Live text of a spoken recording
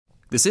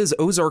This is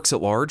Ozarks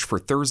at Large for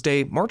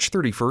Thursday, March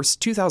 31st,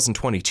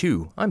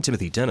 2022. I'm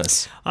Timothy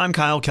Dennis. I'm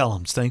Kyle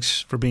Kellums.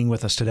 Thanks for being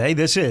with us today.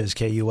 This is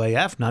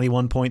KUAF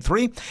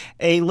 91.3,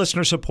 a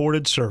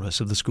listener-supported service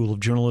of the School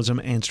of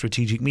Journalism and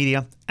Strategic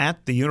Media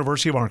at the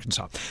University of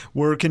Arkansas.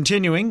 We're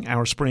continuing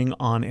our spring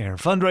on-air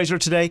fundraiser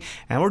today,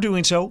 and we're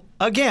doing so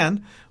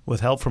again with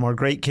help from our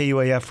great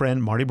KUAF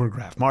friend, Marty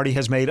Burgraff. Marty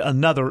has made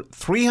another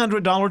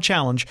 $300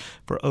 challenge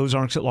for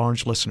Ozarks at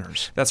Large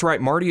listeners. That's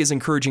right. Marty is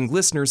encouraging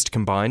listeners to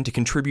combine to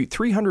contribute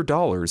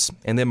 $300,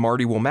 and then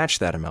Marty will match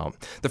that amount.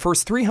 The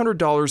first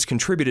 $300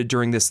 contributed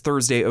during this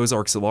Thursday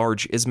Ozarks at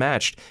Large is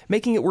matched,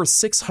 making it worth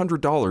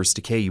 $600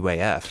 to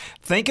KUAF.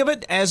 Think of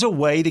it as a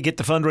way to get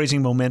the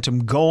fundraising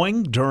momentum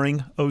going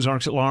during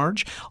Ozarks at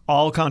Large.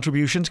 All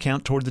contributions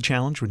count toward the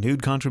challenge.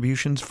 Renewed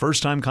contributions,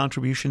 first-time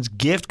contributions,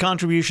 gift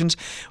contributions.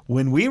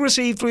 When we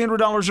receive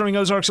 $300 during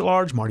Ozarks at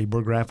Large, Marty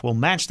Burgraff will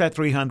match that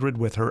 $300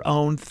 with her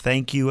own.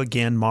 Thank you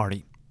again,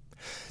 Marty.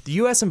 The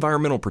U.S.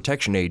 Environmental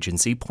Protection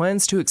Agency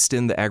plans to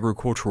extend the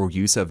agricultural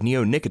use of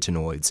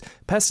neonicotinoids,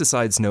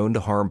 pesticides known to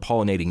harm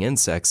pollinating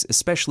insects,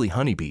 especially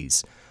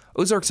honeybees.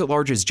 Ozarks at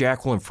Large's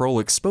Jacqueline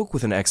Froelich spoke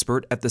with an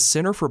expert at the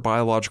Center for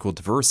Biological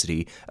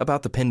Diversity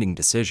about the pending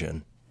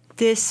decision.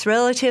 This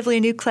relatively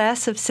new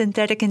class of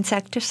synthetic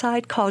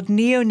insecticide called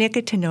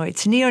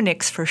neonicotinoids,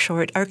 neonics for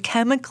short, are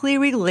chemically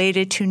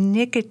related to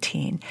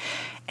nicotine.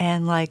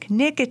 And like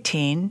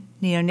nicotine,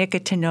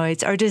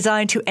 neonicotinoids are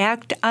designed to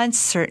act on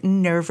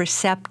certain nerve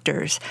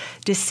receptors,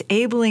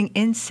 disabling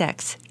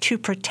insects to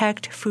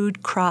protect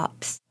food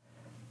crops.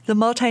 The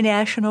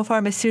multinational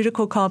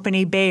pharmaceutical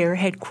company Bayer,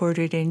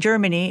 headquartered in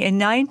Germany, in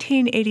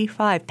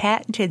 1985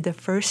 patented the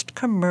first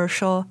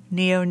commercial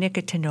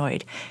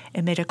neonicotinoid,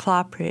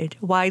 imidacloprid,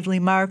 widely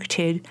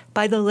marketed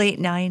by the late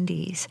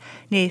 90s.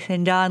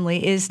 Nathan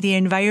Donnelly is the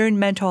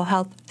Environmental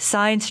Health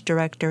Science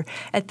Director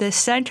at the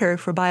Center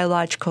for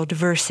Biological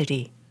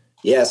Diversity.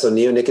 Yeah, so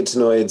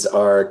neonicotinoids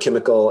are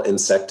chemical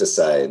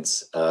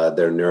insecticides.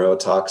 They're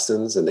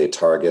neurotoxins, and they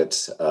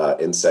target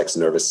insects'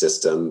 nervous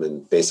system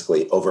and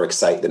basically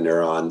overexcite the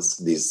neurons.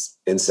 These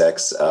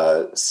insects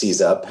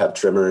seize up, have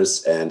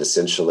tremors, and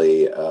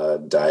essentially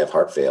die of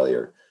heart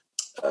failure.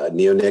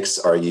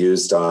 Neonics are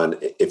used on,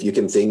 if you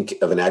can think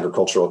of an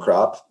agricultural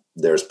crop,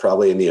 there's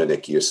probably a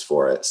neonic use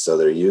for it. So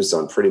they're used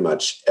on pretty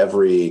much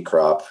every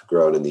crop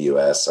grown in the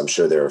U.S. I'm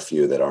sure there are a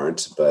few that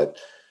aren't, but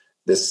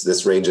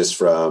This ranges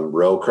from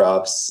row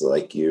crops,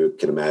 like you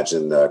can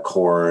imagine,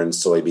 corn,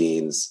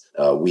 soybeans,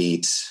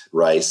 wheat,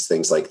 rice,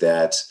 things like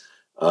that,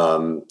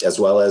 as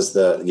well as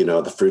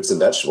the fruits and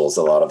vegetables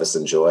a lot of us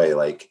enjoy,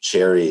 like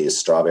cherries,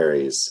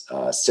 strawberries,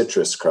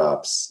 citrus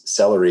crops,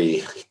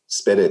 celery,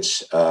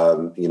 spinach.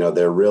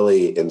 They're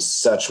really in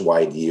such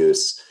wide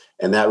use,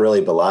 and that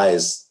really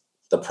belies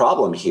the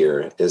problem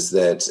here is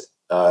that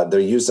they're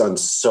used on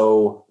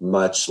so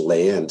much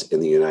land in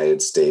the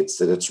United States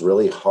that it's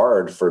really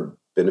hard for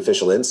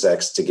beneficial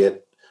insects to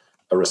get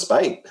a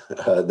respite.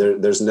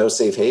 There's no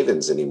safe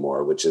havens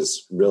anymore, which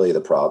is really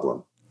the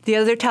problem. The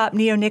other top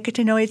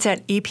neonicotinoids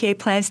that EPA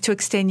plans to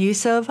extend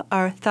use of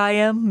are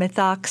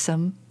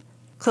thiamethoxam,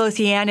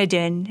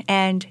 clothianidin,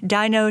 and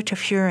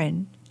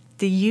dinotefuran.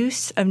 The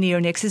use of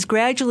neonics has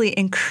gradually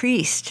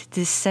increased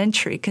this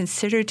century,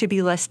 considered to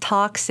be less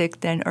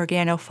toxic than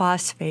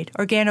organophosphate,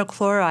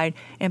 organochloride,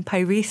 and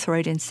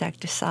pyrethroid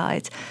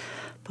insecticides.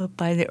 But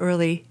by the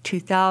early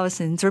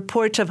 2000s,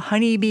 reports of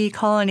honeybee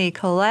colony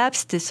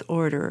collapse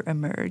disorder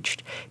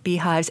emerged,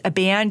 beehives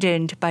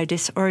abandoned by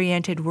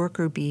disoriented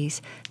worker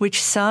bees,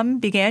 which some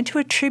began to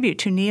attribute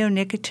to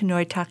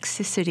neonicotinoid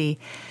toxicity.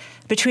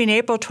 Between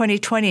April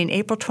 2020 and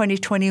April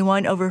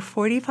 2021, over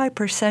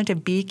 45%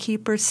 of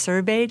beekeepers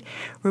surveyed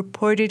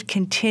reported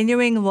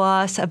continuing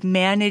loss of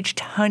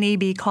managed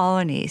honeybee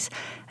colonies.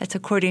 That's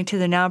according to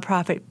the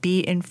nonprofit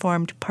Bee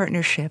Informed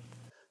Partnership.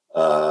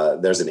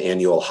 There's an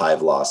annual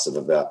hive loss of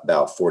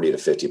about 40 to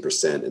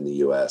 50% in the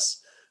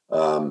U.S.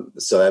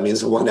 So that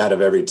means 1 out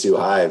of every 2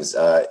 hives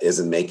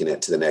isn't making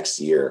it to the next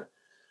year.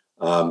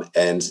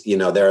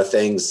 There are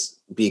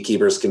things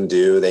beekeepers can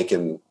do. They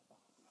can,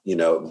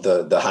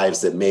 the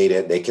hives that made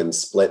it, they can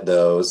split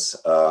those.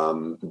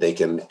 They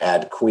can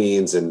add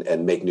queens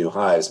and make new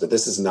hives. But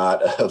this is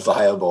not a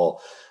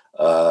viable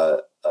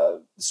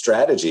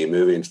strategy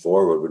moving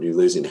forward when you're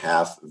losing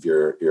half of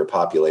your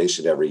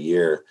population every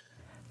year.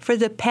 For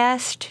the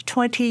past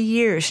 20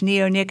 years,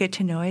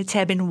 neonicotinoids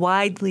have been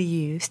widely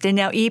used, and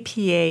now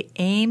EPA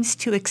aims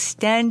to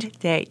extend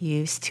that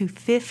use to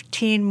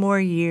 15 more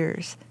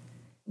years.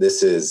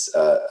 This is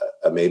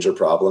a major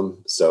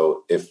problem.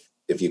 So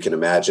if you can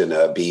imagine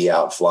a bee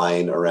out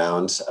flying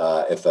around,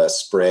 if a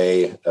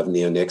spray of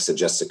neonics had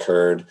just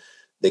occurred,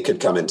 they could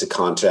come into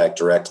contact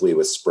directly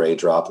with spray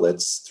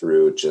droplets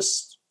through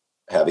just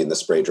having the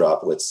spray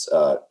droplets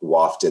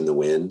waft in the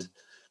wind.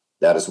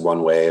 That is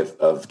one way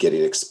of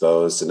getting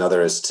exposed.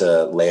 Another is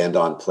to land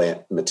on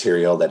plant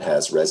material that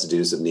has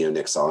residues of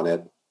neonics on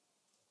it.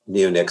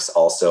 Neonics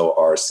also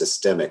are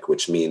systemic,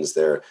 which means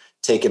they're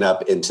taken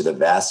up into the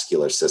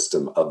vascular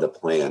system of the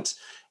plant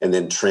and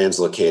then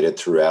translocated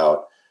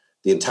throughout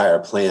the entire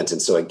plant. And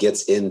so it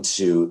gets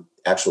into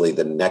actually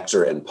the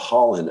nectar and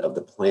pollen of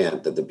the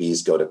plant that the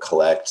bees go to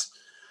collect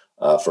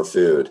for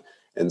food.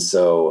 And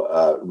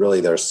so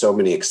really there are so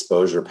many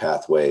exposure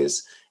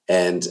pathways.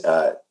 And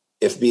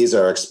if bees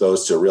are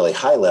exposed to a really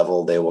high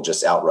level, they will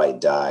just outright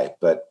die.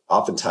 But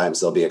oftentimes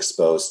they'll be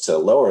exposed to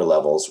lower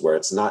levels where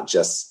it's not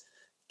just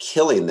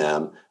killing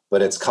them,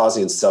 but it's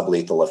causing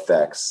sublethal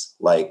effects,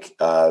 like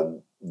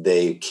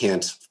they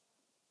can't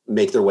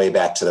make their way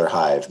back to their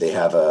hive. They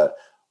have a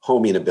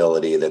homing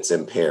ability that's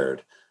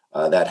impaired.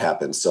 That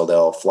happens. So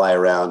they'll fly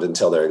around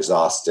until they're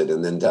exhausted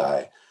and then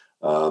die.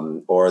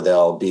 Or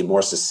they'll be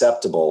more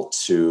susceptible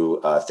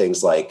to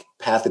things like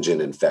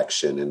pathogen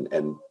infection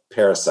and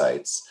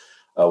parasites,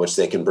 which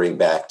they can bring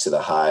back to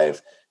the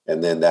hive.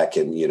 And then that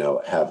can,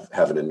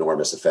 have an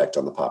enormous effect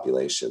on the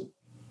population.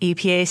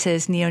 EPA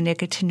says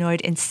neonicotinoid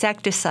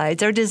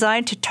insecticides are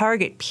designed to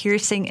target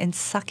piercing and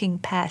sucking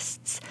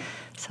pests,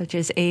 such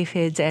as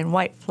aphids and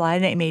whitefly,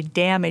 that may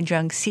damage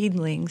young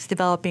seedlings,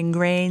 developing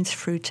grains,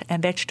 fruits,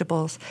 and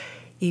vegetables.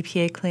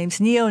 EPA claims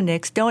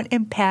neonics don't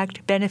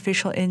impact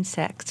beneficial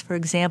insects, for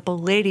example,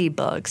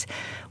 ladybugs,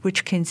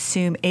 which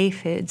consume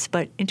aphids,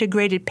 but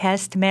integrated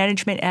pest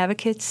management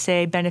advocates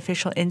say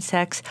beneficial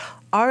insects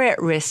are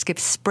at risk if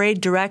sprayed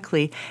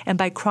directly and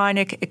by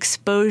chronic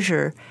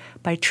exposure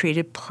by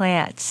treated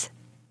plants.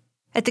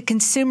 At the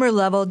consumer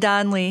level,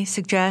 Donley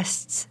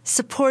suggests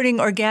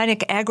supporting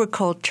organic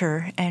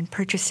agriculture and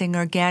purchasing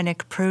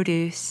organic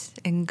produce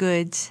and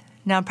goods.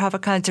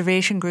 Nonprofit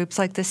conservation groups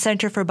like the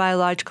Center for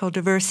Biological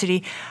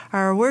Diversity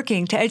are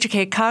working to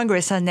educate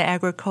Congress on the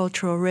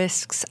agricultural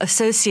risks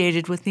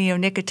associated with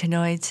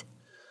neonicotinoids.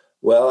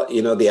 Well,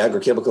 the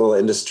agrochemical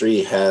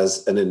industry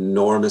has an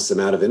enormous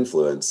amount of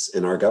influence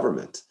in our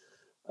government.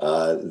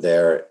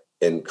 They're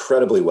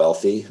incredibly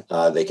wealthy.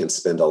 They can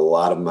spend a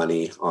lot of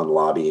money on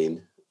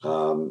lobbying.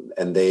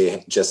 And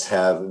they just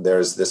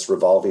there's this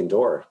revolving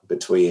door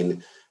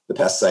between the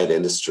pesticide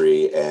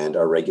industry and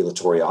our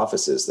regulatory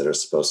offices that are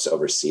supposed to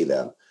oversee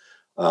them.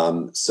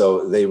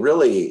 So they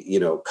really,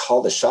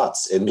 call the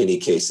shots in many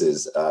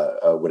cases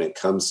when it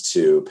comes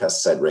to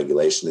pesticide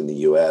regulation in the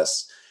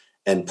U.S.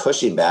 And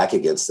pushing back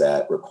against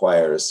that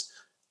requires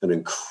an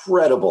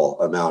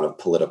incredible amount of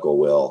political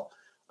will.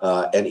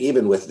 And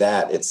even with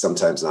that, it's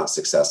sometimes not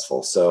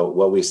successful. So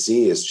what we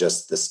see is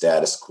just the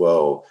status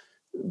quo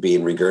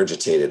being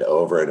regurgitated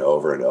over and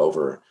over and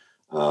over.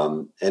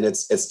 And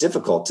it's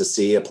difficult to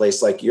see a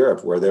place like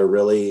Europe where they're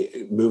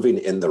really moving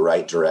in the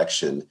right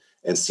direction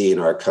and seeing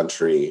our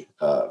country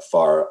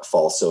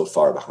fall so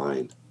far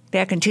behind.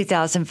 Back in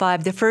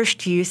 2005, the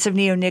first use of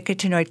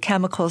neonicotinoid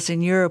chemicals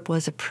in Europe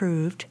was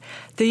approved.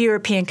 The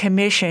European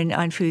Commission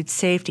on Food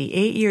Safety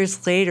 8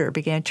 years later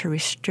began to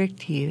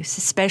restrict use,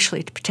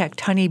 especially to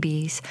protect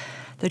honeybees.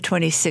 The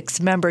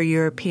 26-member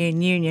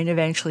European Union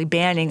eventually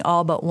banning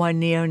all but one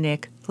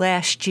neonic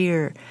last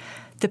year.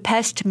 The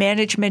Pest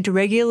Management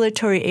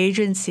Regulatory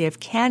Agency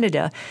of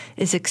Canada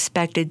is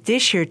expected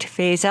this year to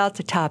phase out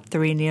the top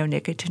 3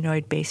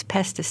 neonicotinoid-based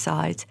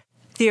pesticides.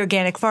 The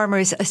Organic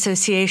Farmers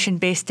Association,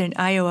 based in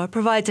Iowa,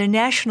 provides a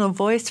national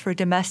voice for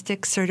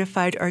domestic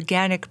certified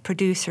organic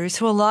producers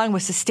who, along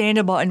with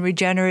sustainable and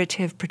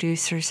regenerative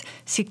producers,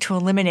 seek to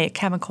eliminate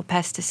chemical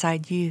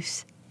pesticide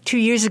use. 2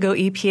 years ago,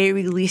 EPA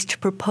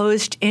released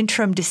proposed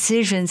interim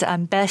decisions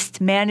on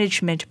best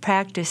management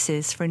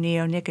practices for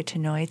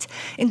neonicotinoids.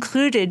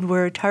 Included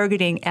were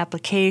targeting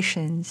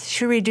applications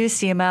should reduce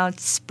the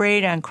amounts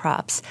sprayed on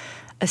crops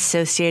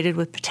associated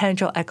with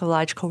potential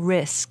ecological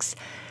risks,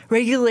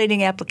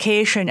 regulating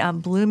application on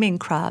blooming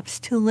crops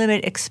to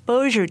limit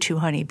exposure to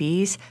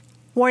honeybees,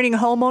 warning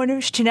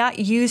homeowners to not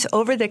use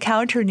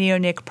over-the-counter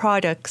neonic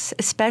products,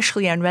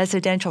 especially on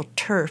residential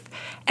turf,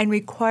 and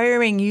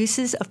requiring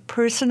uses of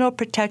personal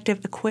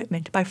protective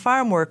equipment by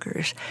farm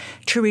workers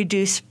to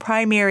reduce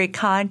primary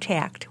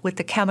contact with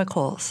the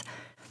chemicals.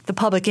 The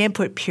public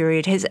input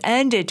period has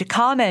ended to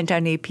comment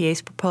on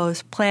EPA's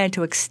proposed plan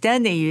to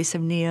extend the use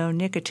of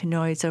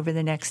neonicotinoids over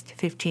the next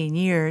 15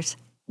 years.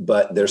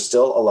 But there's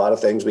still a lot of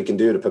things we can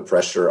do to put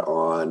pressure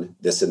on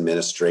this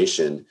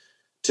administration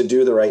to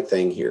do the right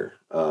thing here.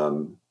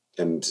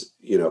 And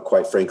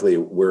quite frankly,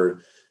 we're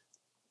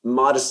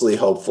modestly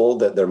hopeful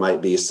that there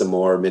might be some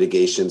more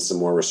mitigation, some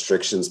more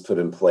restrictions put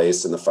in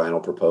place in the final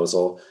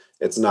proposal.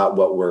 It's not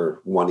what we're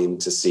wanting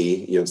to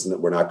see.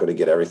 We're not going to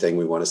get everything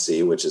we want to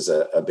see, which is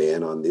a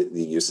ban on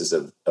the uses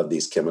of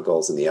these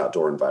chemicals in the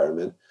outdoor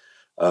environment.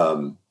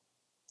 But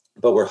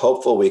we're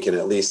hopeful we can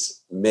at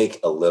least make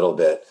a little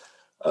bit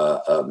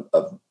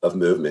of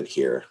movement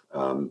here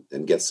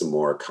and get some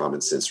more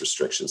common sense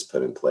restrictions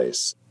put in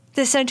place.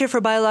 The Center for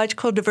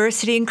Biological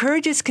Diversity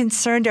encourages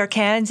concerned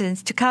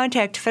Arkansans to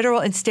contact federal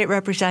and state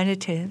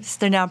representatives.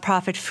 The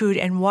nonprofit Food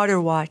and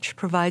Water Watch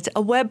provides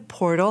a web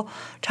portal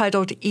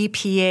titled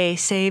EPA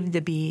Save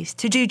the Bees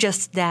to do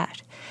just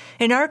that.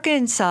 In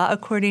Arkansas,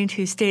 according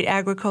to state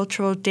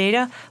agricultural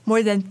data,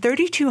 more than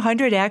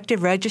 3,200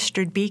 active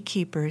registered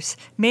beekeepers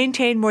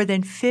maintain more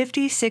than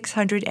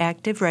 5,600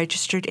 active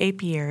registered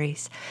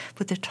apiaries,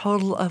 with a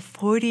total of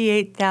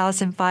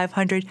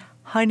 48,500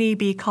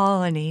 honeybee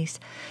colonies.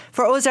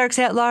 For Ozarks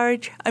at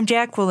Large, I'm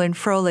Jacqueline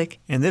Froelich.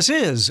 And this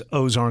is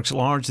Ozarks at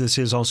Large. This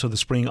is also the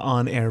Spring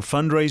On Air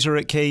fundraiser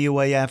at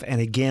KUAF. And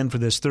again, for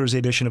this Thursday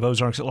edition of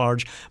Ozarks at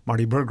Large,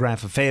 Marty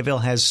Burgraff of Fayetteville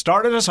has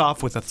started us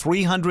off with a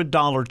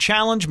 $300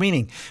 challenge,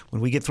 meaning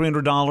when we get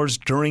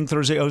 $300 during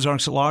Thursday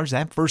Ozarks at Large,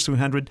 that first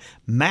 $300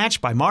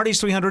 matched by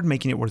Marty's $300,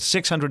 making it worth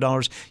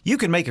 $600. You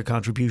can make a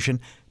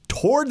contribution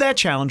toward that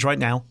challenge right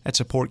now at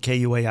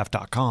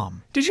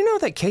supportkuaf.com. Did you know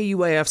that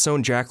KUAF's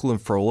own Jacqueline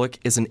Froelich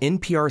is an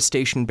NPR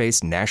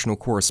station-based national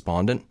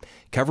correspondent?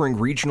 Covering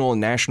regional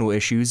and national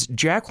issues,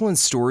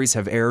 Jacqueline's stories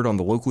have aired on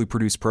the locally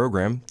produced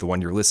program, the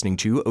one you're listening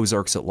to,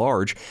 Ozarks at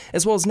Large,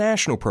 as well as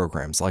national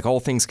programs like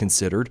All Things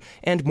Considered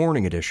and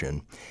Morning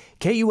Edition.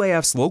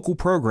 KUAF's local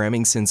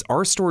programming sends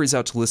our stories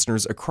out to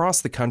listeners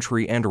across the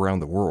country and around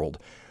the world.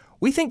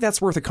 We think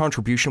that's worth a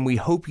contribution. We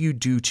hope you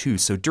do too.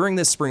 So during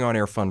this Spring On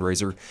Air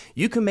fundraiser,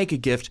 you can make a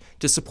gift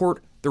to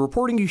support the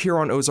reporting you hear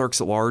on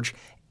Ozarks at Large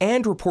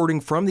and reporting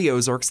from the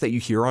Ozarks that you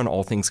hear on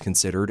All Things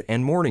Considered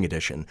and Morning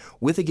Edition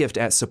with a gift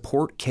at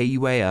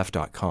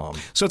supportkuaf.com.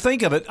 So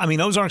think of it. I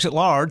mean, Ozarks at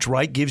Large,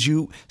 right, gives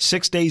you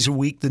 6 days a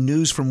week the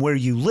news from where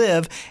you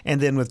live. And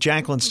then with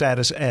Jacqueline's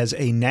status as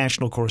a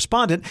national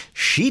correspondent,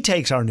 she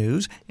takes our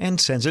news and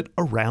sends it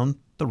around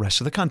the rest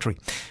of the country.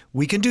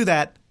 We can do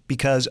that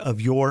because of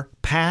your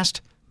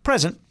past,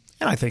 present,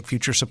 and I think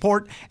future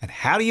support. And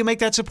how do you make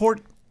that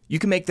support? You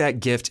can make that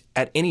gift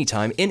at any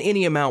time, in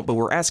any amount, but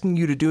we're asking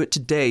you to do it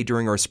today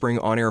during our Spring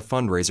On Air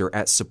fundraiser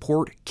at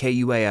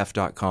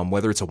supportkuaf.com,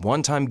 whether it's a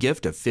one-time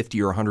gift of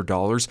 $50 or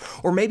 $100,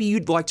 or maybe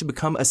you'd like to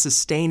become a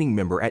sustaining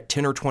member at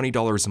 $10 or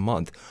 $20 a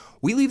month.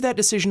 We leave that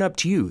decision up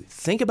to you.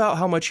 Think about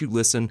how much you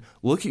listen,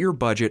 look at your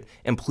budget,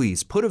 and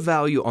please put a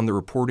value on the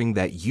reporting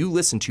that you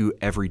listen to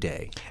every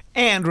day.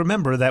 And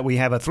remember that we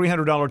have a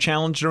 $300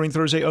 challenge during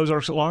Thursday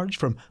Ozarks at Large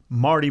from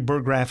Marty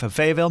Burgraff of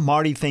Fayetteville.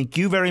 Marty, thank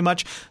you very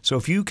much. So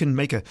if you can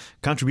make a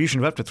contribution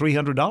of up to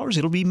 $300,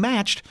 it'll be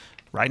matched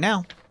right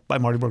now by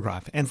Marty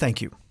Burgraff. And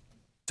thank you.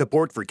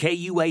 Support for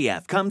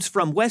KUAF comes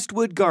from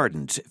Westwood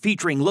Gardens,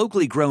 featuring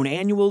locally grown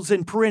annuals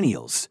and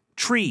perennials,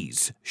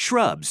 trees,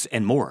 shrubs,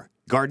 and more.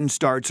 Garden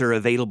starts are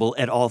available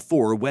at all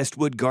 4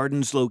 Westwood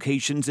Gardens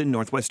locations in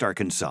Northwest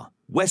Arkansas.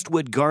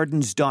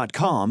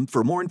 WestwoodGardens.com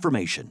for more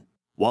information.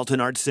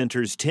 Walton Arts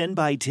Center's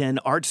 10x10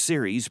 Art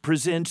Series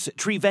presents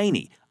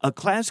Triveni, a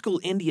classical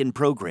Indian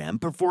program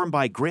performed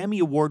by Grammy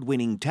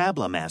Award-winning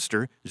tabla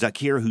master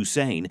Zakir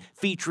Hussain,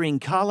 featuring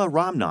Kala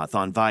Ramnath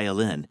on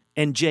violin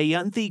and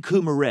Jayanthi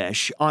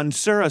Kumaresh on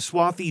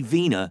Saraswati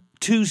Veena,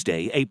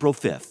 Tuesday, April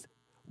 5th.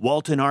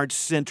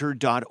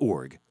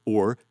 WaltonArtsCenter.org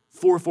or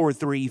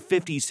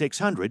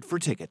 443-5600 for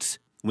tickets.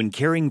 When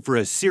caring for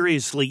a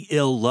seriously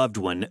ill loved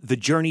one, the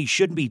journey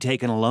shouldn't be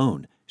taken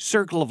alone.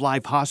 Circle of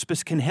Life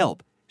Hospice can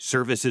help.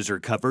 Services are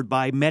covered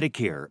by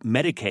Medicare,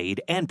 Medicaid,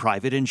 and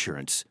private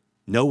insurance.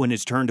 No one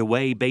is turned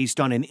away based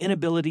on an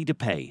inability to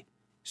pay.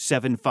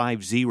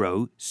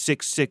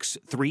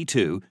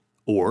 750-6632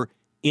 or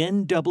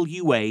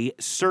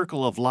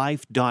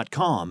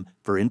nwacircleoflife.com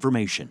for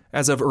information.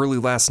 As of early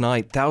last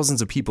night, thousands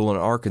of people in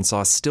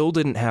Arkansas still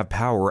didn't have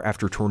power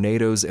after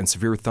tornadoes and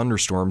severe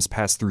thunderstorms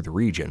passed through the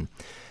region.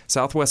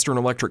 Southwestern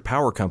Electric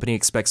Power Company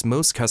expects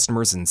most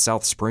customers in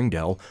South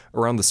Springdale,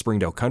 around the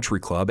Springdale Country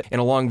Club, and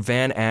along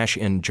Van Ash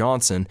and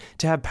Johnson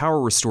to have power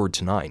restored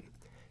tonight.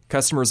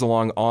 Customers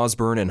along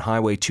Osborne and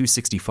Highway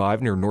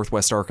 265 near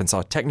Northwest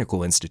Arkansas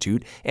Technical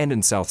Institute and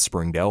in South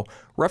Springdale,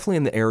 roughly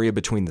in the area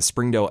between the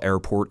Springdale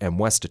Airport and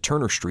west of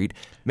Turner Street,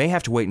 may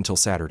have to wait until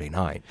Saturday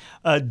night.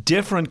 A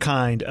different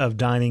kind of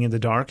dining in the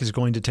dark is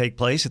going to take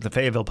place at the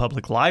Fayetteville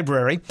Public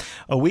Library.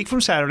 A week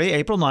from Saturday,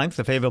 April 9th,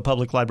 the Fayetteville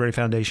Public Library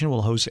Foundation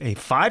will host a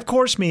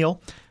 5-course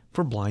meal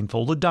for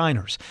blindfolded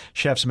diners.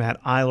 Chefs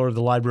Matt Eiler of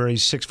the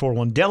library's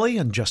 641 Deli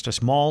and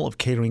Justice Mall of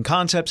Catering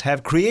Concepts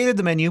have created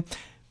the menu,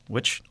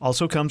 which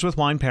also comes with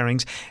wine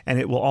pairings, and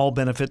it will all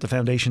benefit the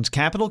Foundation's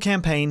capital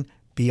campaign,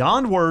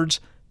 Beyond Words,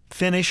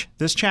 Finish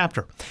This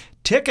Chapter.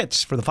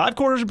 Tickets for the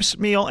 5-course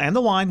meal and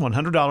the wine,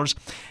 $100,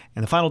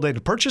 and the final day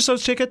to purchase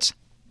those tickets,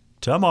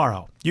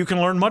 tomorrow. You can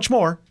learn much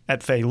more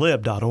at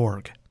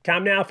faylib.org.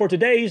 Time now for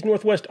today's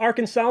Northwest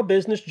Arkansas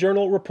Business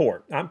Journal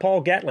Report. I'm Paul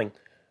Gatling.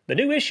 The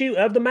new issue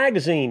of the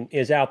magazine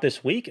is out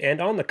this week,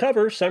 and on the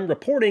cover, some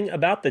reporting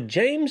about the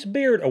James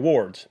Beard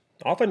Awards,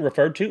 often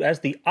referred to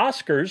as the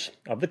Oscars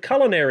of the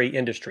culinary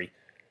industry.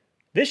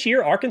 This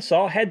year,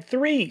 Arkansas had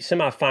 3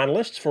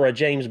 semifinalists for a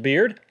James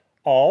Beard,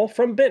 all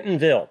from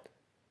Bentonville.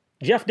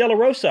 Jeff De La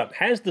Rosa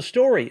has the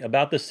story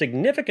about the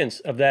significance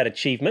of that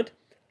achievement.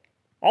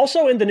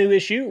 Also in the new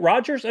issue,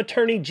 Rogers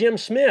attorney Jim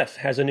Smith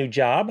has a new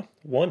job,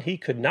 one he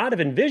could not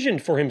have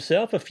envisioned for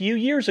himself a few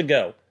years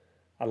ago,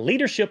 a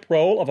leadership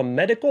role of a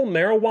medical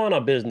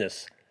marijuana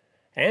business.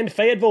 And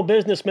Fayetteville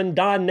businessman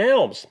Don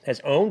Nelms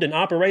has owned and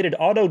operated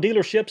auto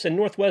dealerships in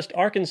Northwest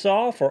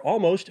Arkansas for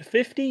almost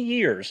 50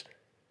 years.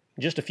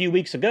 Just a few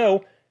weeks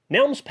ago,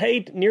 Nelms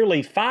paid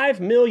nearly $5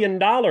 million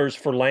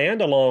for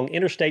land along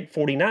Interstate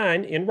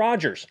 49 in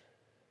Rogers.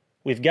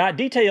 We've got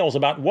details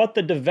about what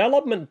the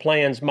development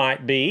plans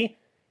might be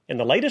and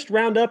the latest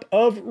roundup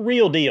of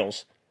real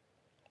deals.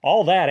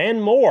 All that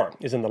and more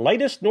is in the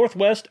latest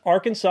Northwest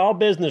Arkansas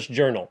Business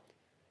Journal.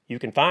 You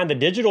can find the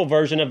digital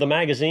version of the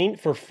magazine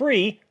for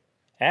free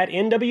at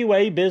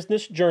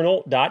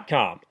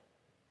nwabusinessjournal.com.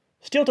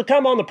 Still to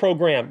come on the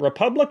program,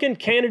 Republican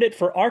candidate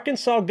for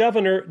Arkansas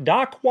Governor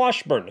Doc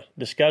Washburn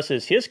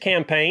discusses his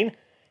campaign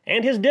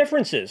and his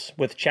differences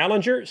with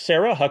challenger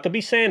Sarah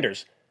Huckabee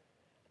Sanders.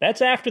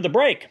 That's after the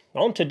break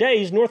on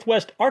today's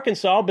Northwest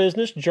Arkansas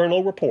Business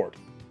Journal report.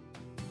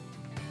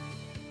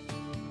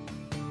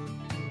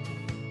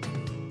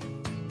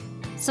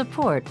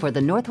 Support for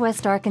the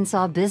Northwest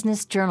Arkansas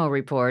Business Journal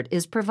report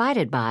is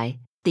provided by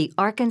the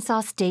Arkansas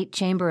State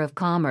Chamber of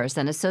Commerce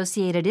and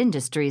Associated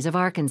Industries of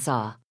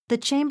Arkansas. The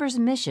Chamber's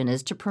mission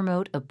is to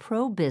promote a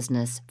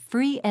pro-business,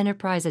 free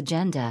enterprise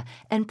agenda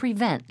and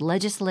prevent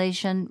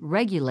legislation,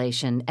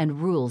 regulation,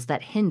 and rules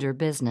that hinder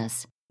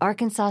business.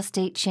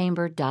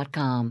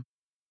 ArkansasStateChamber.com.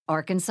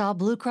 Arkansas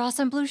Blue Cross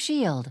and Blue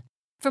Shield.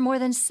 For more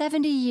than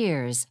 70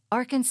 years,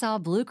 Arkansas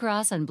Blue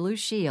Cross and Blue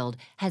Shield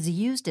has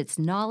used its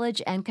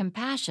knowledge and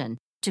compassion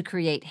to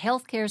create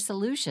healthcare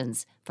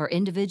solutions for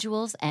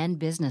individuals and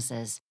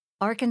businesses.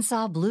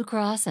 Arkansas Blue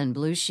Cross and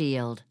Blue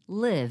Shield.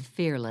 Live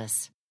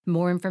fearless.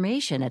 More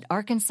information at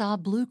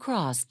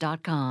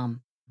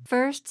arkansasbluecross.com.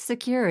 First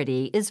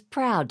Security is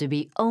proud to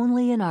be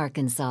only in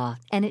Arkansas,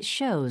 and it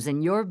shows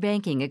in your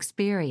banking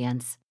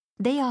experience.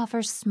 They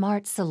offer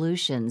smart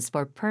solutions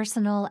for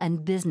personal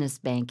and business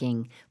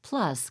banking,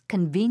 plus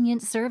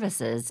convenient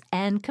services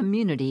and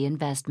community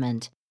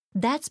investment.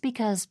 That's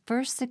because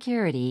First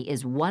Security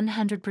is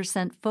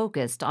 100%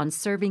 focused on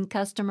serving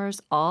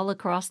customers all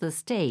across the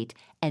state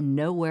and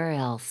nowhere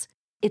else.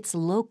 It's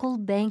local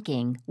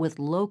banking with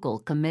local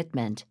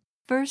commitment.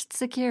 First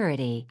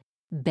Security.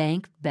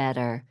 Bank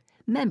better.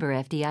 Member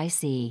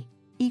FDIC.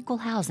 Equal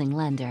housing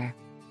lender.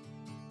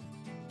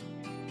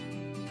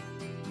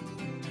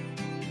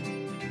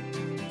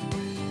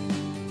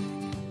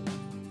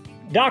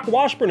 Doc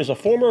Washburn is a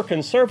former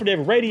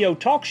conservative radio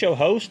talk show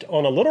host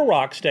on a Little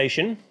Rock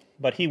station,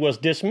 but he was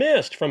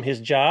dismissed from his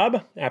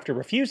job after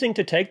refusing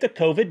to take the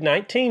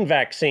COVID-19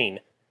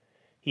 vaccine.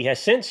 He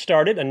has since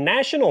started a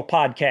national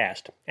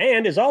podcast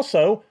and is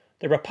also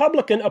the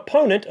Republican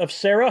opponent of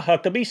Sarah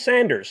Huckabee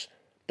Sanders,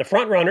 the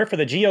frontrunner for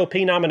the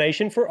GOP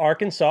nomination for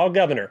Arkansas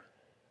governor.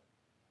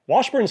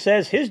 Washburn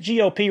says his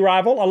GOP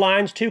rival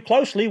aligns too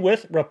closely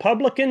with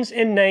Republicans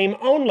in name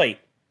only,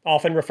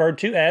 often referred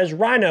to as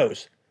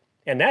rhinos,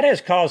 and that has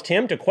caused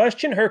him to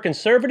question her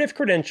conservative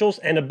credentials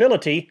and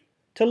ability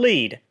to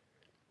lead.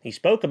 He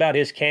spoke about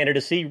his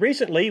candidacy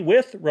recently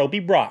with Roby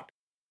Brock.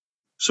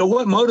 So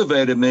what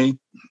motivated me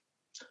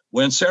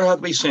when Sarah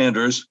Huckabee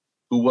Sanders,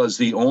 who was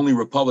the only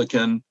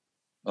Republican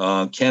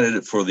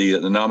candidate for the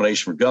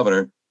nomination for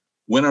governor,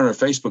 went on her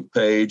Facebook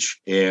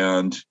page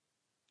and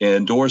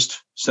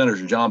endorsed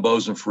Senator John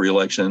Bozeman for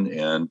re-election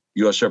and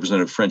U.S.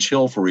 Representative French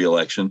Hill for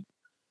re-election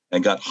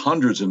and got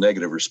hundreds of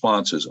negative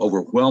responses,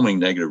 overwhelming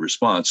negative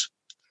response,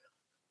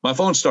 my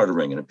phone started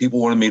ringing and people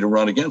wanted me to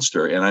run against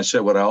her. And I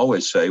said what I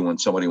always say when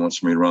somebody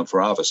wants me to run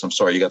for office: I'm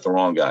sorry, you got the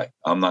wrong guy.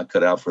 I'm not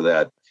cut out for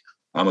that.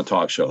 I'm a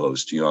talk show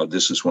host.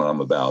 This is what I'm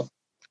about.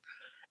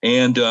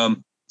 And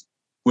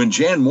when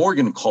Jan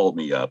Morgan called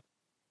me up,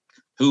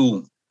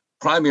 who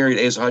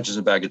primaried Asa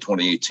Hutchinson back in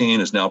 2018,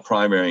 is now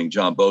primarying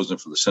John Bozeman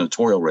for the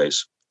senatorial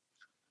race,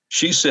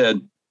 she said,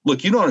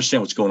 look, you don't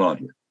understand what's going on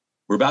here.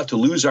 We're about to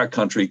lose our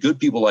country. Good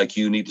people like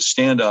you need to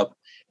stand up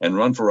and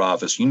run for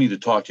office. You need to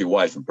talk to your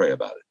wife and pray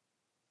about it.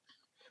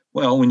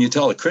 Well, when you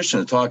tell a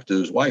Christian to talk to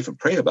his wife and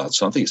pray about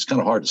something, it's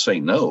kind of hard to say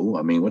no.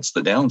 I mean, what's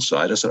the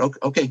downside? I said,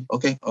 okay,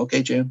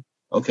 Jan.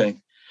 Okay.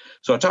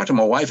 So I talked to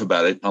my wife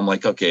about it. I'm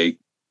like, okay,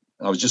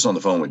 I was just on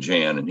the phone with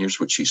Jan, and here's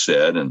what she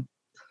said. And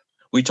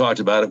we talked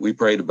about it. We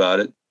prayed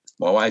about it.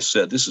 My wife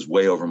said, this is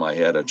way over my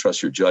head. I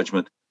trust your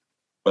judgment,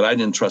 but I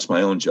didn't trust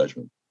my own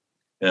judgment.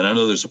 And I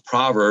know there's a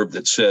proverb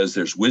that says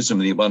there's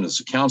wisdom in the abundance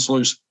of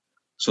counselors.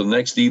 So the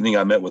next evening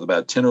I met with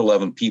about 10 or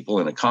 11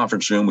 people in a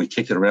conference room. We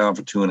kicked it around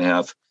for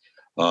 2.5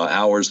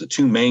 hours. The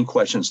two main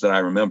questions that I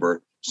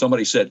remember,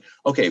 somebody said,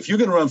 okay, if you're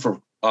going to run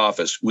for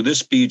office, would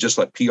this be just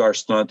like PR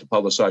stunt to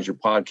publicize your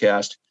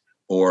podcast,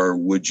 or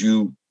would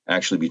you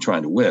actually be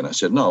trying to win? I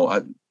said, no,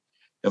 if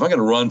I'm going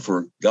to run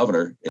for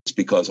governor, it's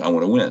because I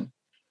want to win.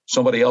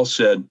 Somebody else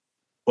said,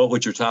 what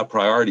would your top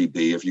priority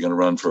be if you're going to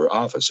run for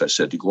office? I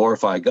said, to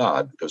glorify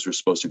God, because we're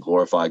supposed to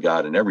glorify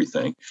God in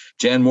everything.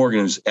 Jan Morgan,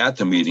 who's at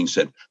the meeting,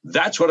 said,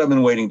 that's what I've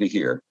been waiting to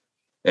hear.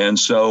 And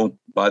so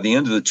by the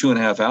end of the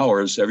 2.5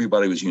 hours,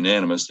 everybody was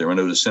unanimous. There were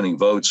no dissenting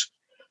votes.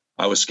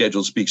 I was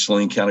scheduled to speak to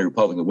Saline County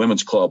Republican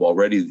Women's Club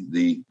already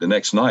the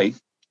next night.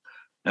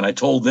 And I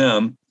told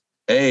them,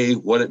 A,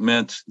 what it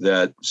meant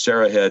that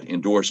Sarah had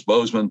endorsed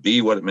Bozeman,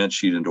 B, what it meant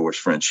she'd endorsed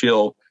French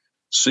Hill,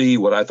 C,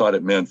 what I thought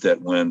it meant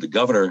that when the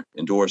governor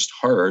endorsed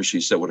her, she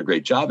said what a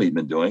great job he'd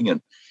been doing.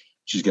 And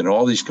she's getting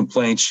all these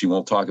complaints. She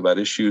won't talk about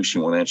issues. She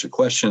won't answer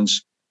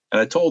questions. And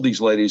I told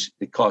these ladies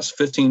it costs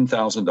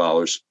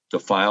 $15,000 to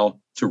file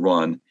to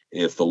run.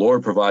 If the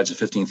Lord provides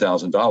the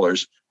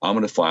 $15,000, I'm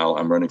going to file.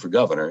 I'm running for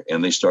governor.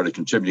 And they started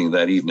contributing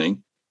that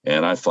evening.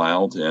 And I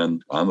filed,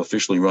 and I'm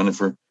officially running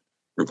for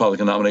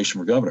Republican nomination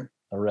for governor.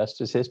 The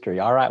rest is history.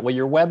 All right. Well,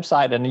 your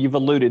website, and you've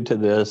alluded to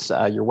this,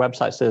 your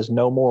website says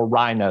no more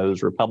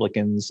rhinos,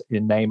 Republicans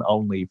in name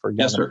only for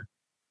governor. Yes,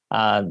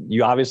 sir.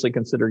 You obviously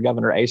consider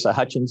Governor Asa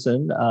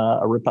Hutchinson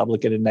a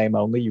Republican in name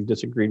only. You've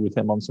disagreed with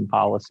him on some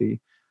policy.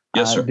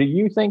 Yes, sir. Do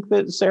you think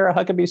that Sarah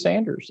Huckabee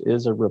Sanders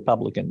is a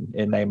Republican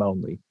in name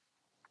only?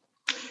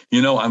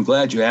 You know, I'm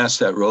glad you asked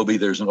that, Roby.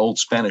 There's an old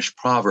Spanish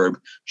proverb,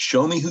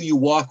 show me who you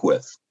walk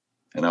with,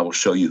 and I will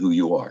show you who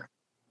you are.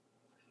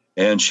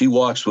 And she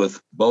walks with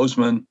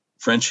Bozeman,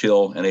 French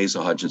Hill, and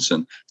Asa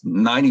Hutchinson.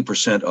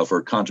 90% of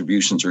her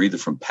contributions are either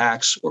from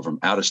PACs or from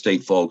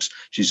out-of-state folks.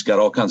 She's got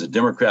all kinds of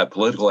Democrat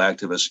political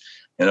activists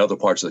in other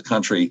parts of the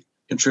country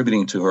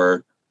contributing to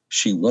her.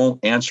 She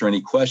won't answer any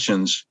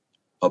questions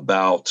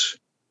about,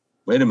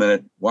 wait a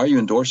minute, why are you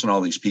endorsing all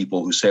these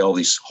people who say all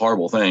these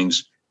horrible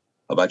things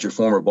about your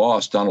former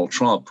boss, Donald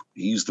Trump?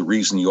 He's the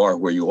reason you are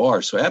where you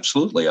are. So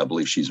absolutely, I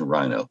believe she's a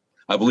rhino.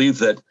 I believe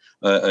that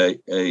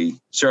a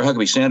Sarah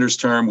Huckabee Sanders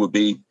term would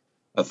be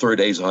a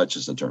third Asa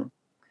Hutchinson term.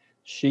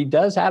 She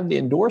does have the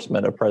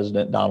endorsement of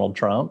President Donald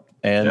Trump.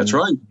 And that's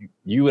right.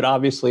 You would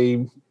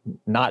obviously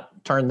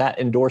not turn that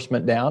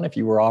endorsement down if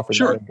you were offered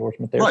that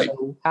endorsement there. Right.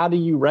 So how do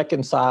you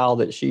reconcile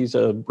that she's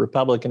a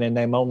Republican in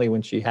name only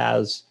when she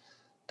has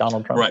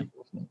Donald Trump's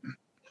endorsement?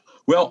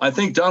 Well, I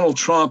think Donald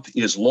Trump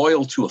is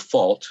loyal to a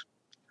fault.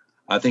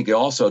 I think he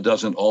also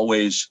doesn't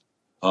always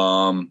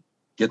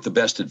get the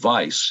best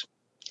advice.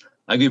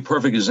 I'll give you a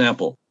perfect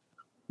example.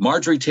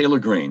 Marjorie Taylor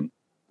Greene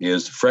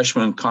is a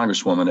freshman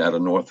congresswoman out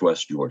of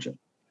Northwest Georgia.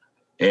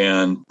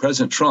 And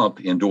President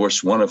Trump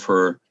endorsed one of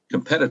her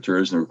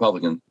competitors in the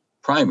Republican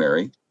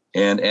primary.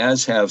 And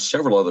as have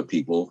several other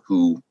people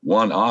who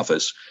won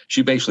office,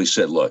 she basically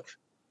said, look,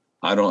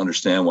 I don't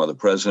understand why the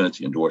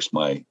president endorsed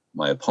my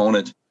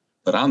opponent,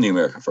 but I'm the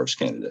America First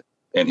candidate.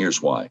 And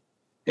here's why.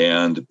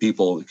 And the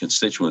people, the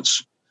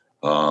constituents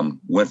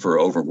went for her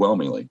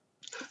overwhelmingly.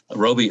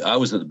 Roby, I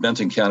was at the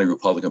Benton County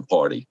Republican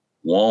Party,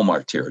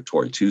 Walmart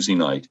territory, Tuesday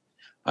night.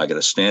 I got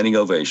a standing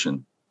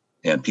ovation,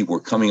 and people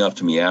were coming up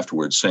to me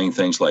afterwards saying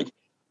things like,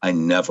 I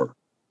never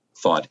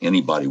thought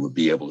anybody would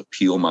be able to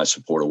peel my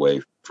support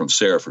away from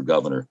Sarah for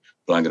governor,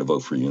 but I'm going to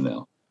vote for you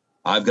now.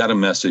 I've got a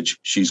message.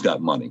 She's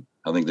got money.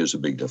 I think there's a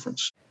big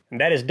difference.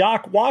 And that is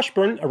Doc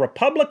Washburn, a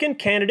Republican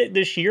candidate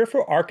this year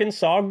for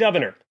Arkansas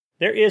governor.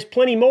 There is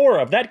plenty more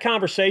of that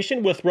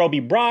conversation with Roby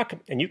Brock,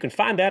 and you can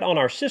find that on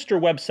our sister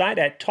website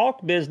at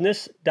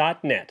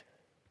talkbusiness.net.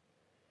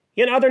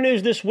 In other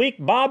news this week,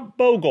 Bob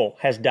Bogle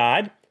has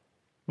died.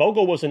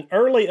 Bogle was an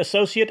early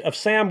associate of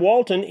Sam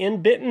Walton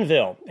in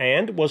Bentonville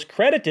and was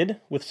credited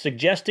with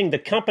suggesting the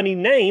company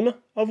name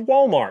of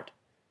Walmart.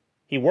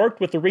 He worked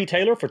with the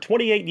retailer for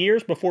 28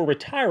 years before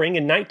retiring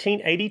in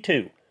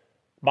 1982.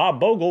 Bob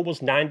Bogle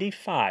was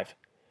 95.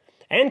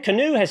 And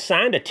Canoe has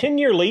signed a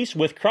 10-year lease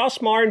with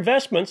Crossmar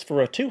Investments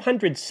for a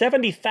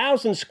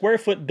 270,000 square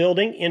foot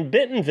building in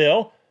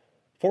Bentonville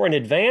for an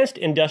advanced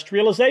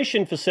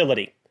industrialization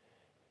facility.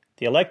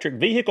 The electric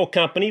vehicle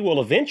company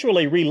will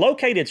eventually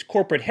relocate its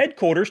corporate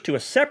headquarters to a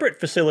separate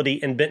facility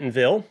in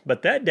Bentonville,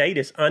 but that date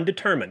is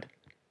undetermined.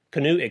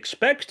 Canoe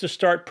expects to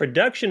start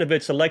production of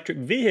its electric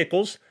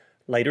vehicles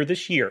later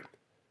this year.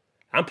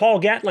 I'm Paul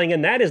Gatling,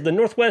 and that is the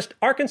Northwest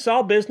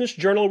Arkansas Business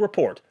Journal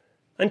Report.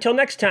 Until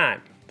next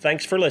time,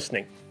 thanks for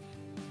listening.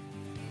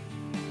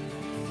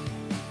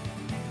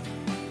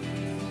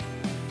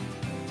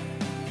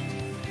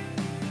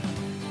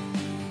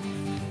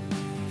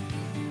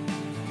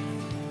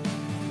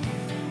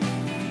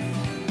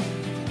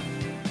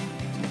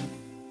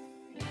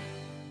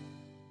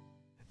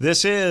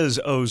 This is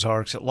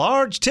Ozarks at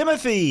Large.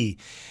 Timothy,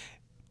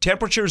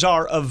 temperatures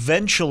are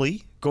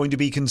eventually going to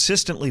be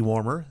consistently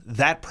warmer.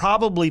 That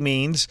probably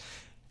means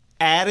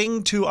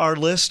adding to our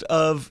list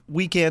of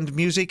weekend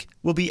music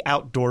will be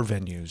outdoor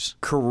venues.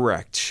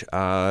 Correct.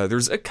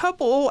 There's a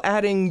couple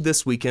adding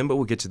this weekend, but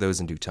we'll get to those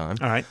in due time.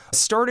 All right.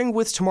 Starting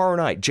with tomorrow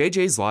night,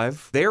 JJ's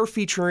Live. They're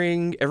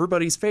featuring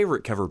everybody's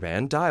favorite cover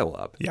band, Dial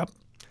Up. Yep.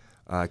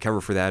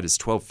 Cover for that is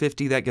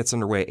 $12.50. That gets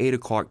underway 8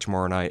 o'clock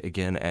tomorrow night,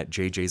 again at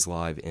JJ's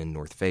Live in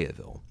North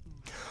Fayetteville.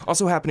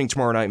 Also happening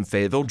tomorrow night in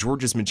Fayetteville,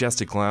 George's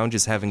Majestic Lounge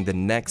is having the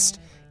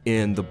next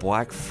in the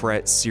Black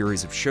Fret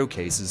series of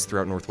showcases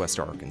throughout Northwest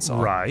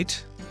Arkansas.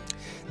 Right.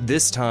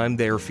 This time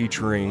they are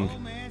featuring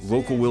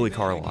local Willie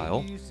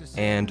Carlisle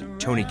and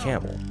Tony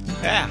Campbell.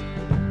 Yeah.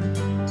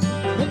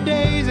 The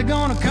days are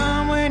gonna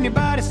come when your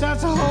body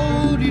starts to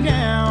hold you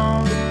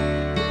down.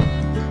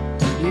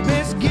 You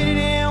best get it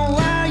in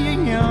while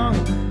you're young,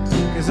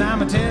 'cause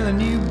I'm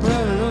a-telling you,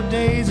 brother, those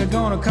days are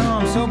gonna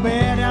come. So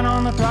bear down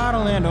on the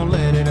throttle and don't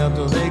let it up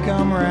till they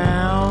come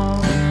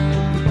around.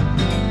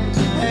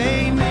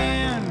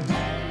 Amen.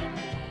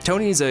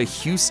 Tony's a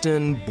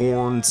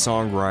Houston-born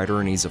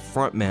songwriter, and he's a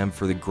frontman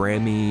for the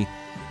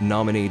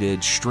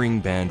Grammy-nominated string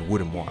band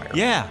Wood and Wire.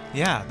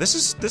 Yeah. This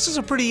is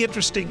a pretty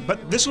interesting,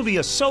 but this will be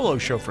a solo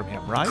show from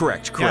him, right?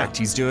 Correct. Yeah.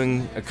 He's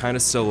doing a kind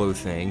of solo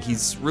thing.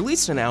 He's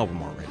released an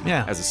album already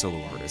as a solo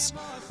artist.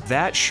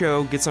 That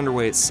show gets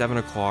underway at 7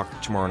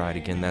 o'clock tomorrow night.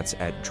 Again, that's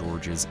at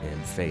George's in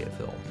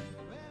Fayetteville.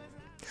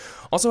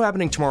 Also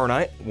happening tomorrow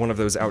night, one of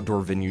those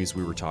outdoor venues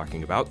we were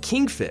talking about,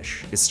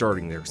 Kingfish is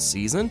starting their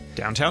season.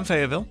 Downtown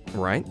Fayetteville.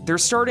 Right. They're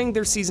starting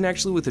their season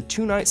actually with a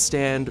 2-night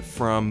stand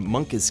from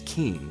Monk is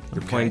King.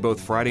 They're playing both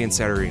Friday and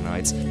Saturday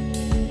nights.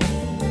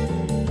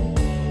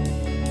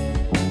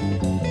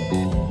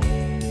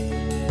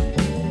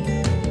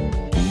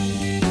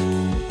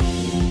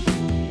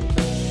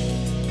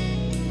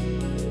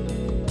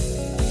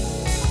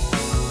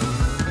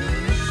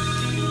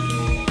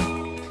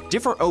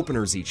 Different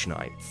openers each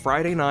night.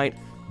 Friday night,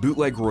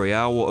 Bootleg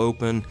Royale will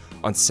open.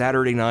 On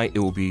Saturday night, it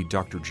will be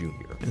Dr. Jr.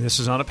 And this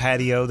is on a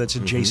patio that's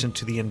adjacent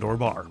to the indoor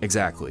bar.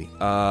 Exactly.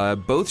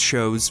 Both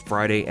shows,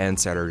 Friday and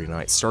Saturday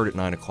night, start at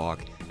 9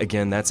 o'clock.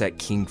 Again, that's at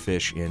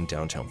Kingfish in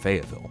downtown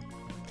Fayetteville.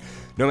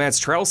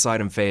 Nomad's Trailside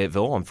in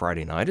Fayetteville on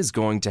Friday night is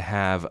going to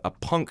have a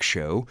punk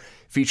show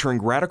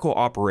featuring Radical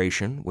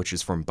Operation, which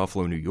is from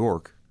Buffalo, New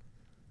York.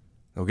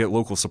 They'll get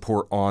local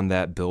support on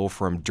that bill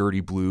from Dirty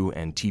Blue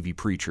and TV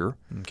Preacher.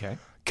 Okay.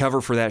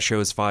 Cover for that show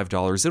is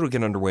 $5. It'll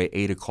get underway at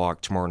 8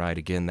 o'clock tomorrow night.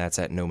 Again, that's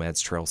at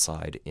Nomad's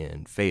Trailside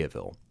in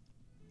Fayetteville.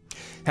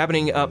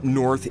 Happening up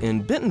north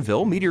in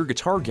Bentonville, Meteor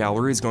Guitar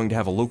Gallery is going to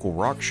have a local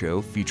rock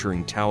show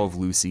featuring Tao of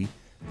Lucy,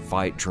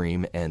 Fight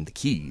Dream, and The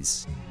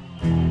Keys.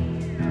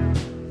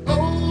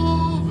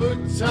 Over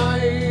time,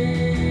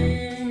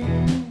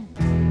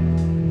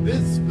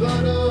 this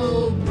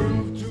flood'll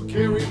prove to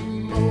carry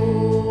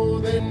more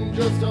than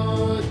just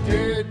a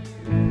dead.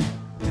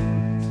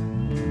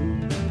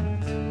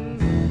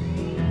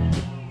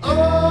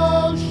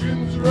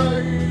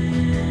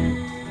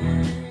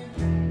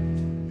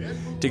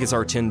 Tickets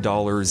are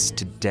 $10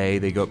 today.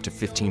 They go up to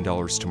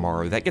 $15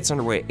 tomorrow. That gets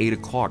underway at 8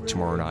 o'clock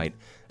tomorrow night,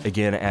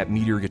 again at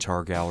Meteor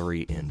Guitar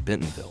Gallery in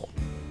Bentonville.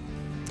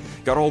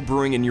 Got Old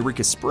Brewing in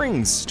Eureka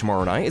Springs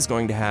tomorrow night is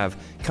going to have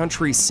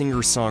country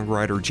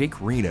singer-songwriter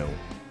Jake Reno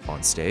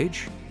on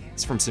stage.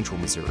 He's from Central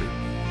Missouri.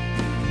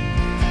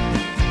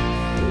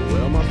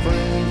 Well, my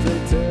friends, they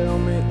tell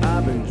me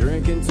I've been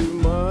drinking too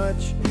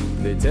much.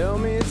 They tell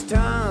me it's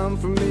time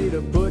for me to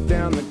put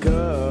down the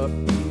cup.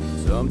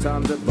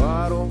 Sometimes a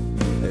bottle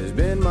has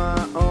been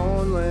my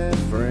only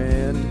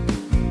friend.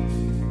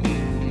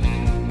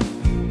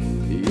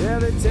 Yeah,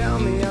 they tell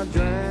me I'll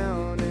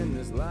drown in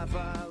this life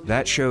I live.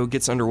 That show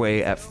gets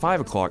underway at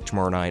 5 o'clock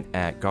tomorrow night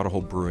at Got a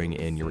Hold Brewing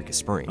in Eureka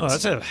Springs. Oh,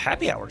 that's a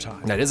happy hour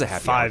time. That is a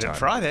happy hour time. 5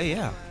 Friday,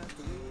 yeah.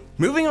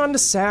 Moving on to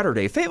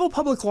Saturday, Fayetteville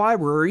Public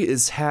Library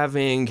is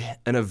having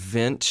an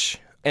event,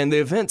 and the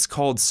event's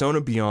called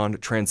Sona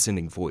Beyond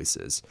Transcending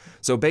Voices.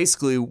 So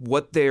basically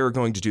what they are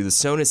going to do, the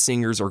Sona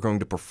singers are going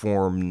to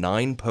perform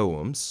 9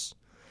 poems,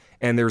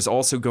 and there's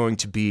also going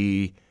to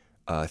be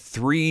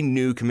 3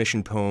 new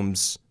commissioned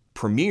poems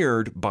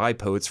premiered by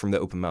poets from the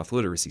Open Mouth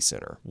Literacy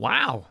Center.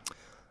 Wow.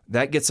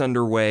 That gets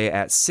underway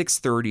at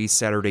 6:30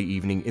 Saturday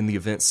evening in the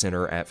Event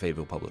Center at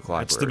Fayetteville Public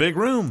Library. That's the big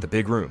room. The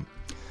big room.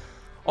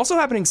 Also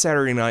happening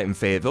Saturday night in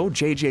Fayetteville,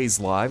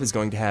 JJ's Live is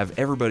going to have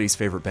everybody's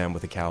favorite band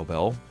with a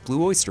cowbell,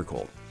 Blue Oyster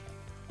Cult.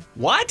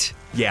 What?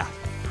 Yeah.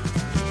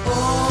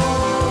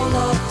 All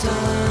of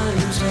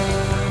times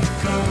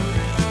have come.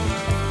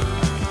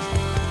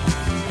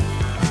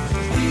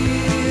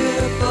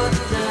 Here, but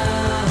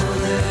now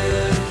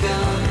they're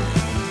gone.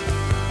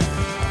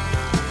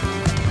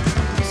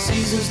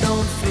 Seasons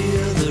don't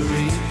fear the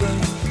reaper,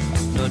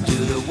 nor do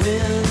the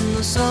wind,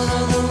 the sun,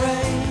 or the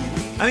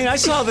rain. I mean, I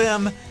saw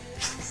them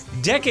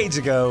decades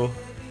ago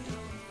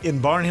in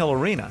Barnhill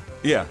Arena.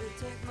 Yeah.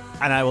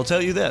 And I will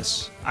tell you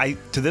this.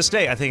 To this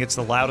day, I think it's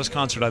the loudest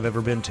concert I've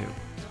ever been to.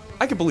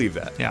 I could believe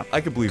that. Yeah.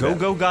 I could believe that.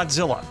 Go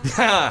Godzilla.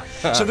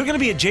 So they're going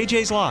to be at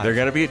JJ's Live. They're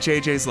going to be at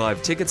JJ's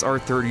Live. Tickets are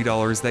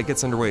 $30. That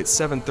gets underway at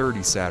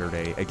 7:30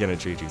 Saturday, again at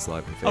JJ's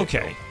Live in Fayetteville.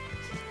 Okay.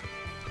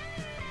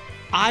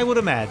 I would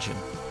imagine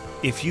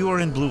if you are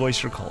in Blue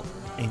Oyster Cult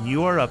and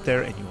you are up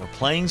there and you are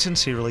playing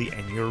sincerely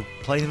and you're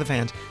playing to the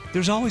fans,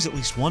 there's always at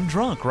least one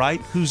drunk,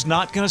 right? Who's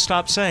not going to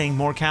stop saying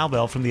more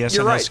cowbell from the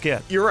SNS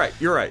skit. You're right.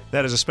 You're right.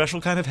 That is a special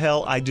kind of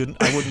hell I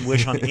wouldn't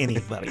wish on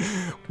anybody.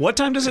 What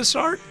time does it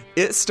start?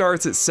 It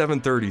starts at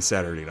 7:30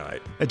 Saturday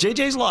night. At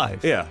JJ's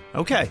Live? Yeah.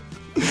 Okay.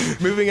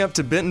 Moving up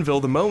to Bentonville,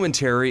 the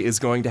Momentary is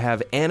going to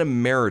have Anna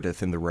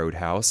Meredith in the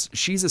Roadhouse.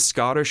 She's a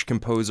Scottish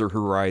composer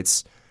who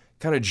writes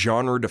kind of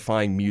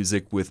genre-defying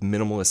music with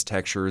minimalist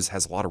textures,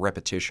 has a lot of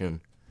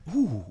repetition.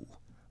 Ooh.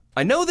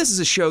 I know this is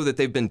a show that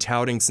they've been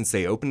touting since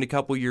they opened a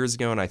couple years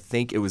ago, and I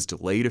think it was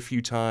delayed a few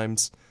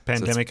times.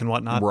 Pandemic and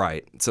whatnot.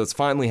 Right. So it's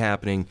finally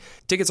happening.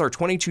 Tickets are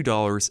 $22,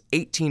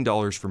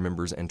 $18 for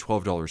members, and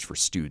 $12 for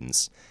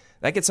students.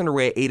 That gets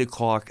underway at 8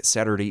 o'clock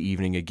Saturday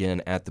evening,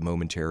 again at the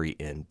Momentary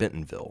in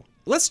Bentonville.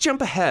 Let's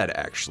jump ahead,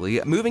 actually.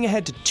 Moving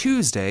ahead to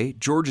Tuesday,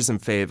 George's in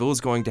Fayetteville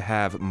is going to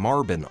have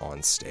Marbin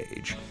on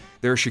stage.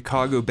 They're a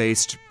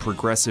Chicago-based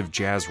progressive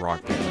jazz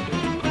rock band.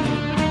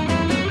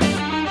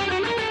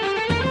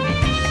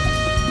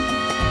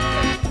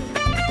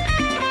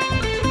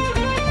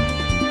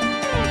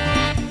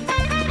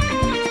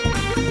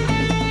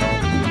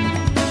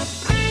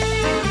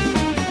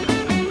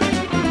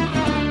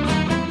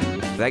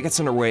 That gets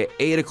underway at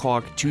 8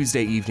 o'clock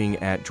Tuesday evening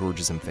at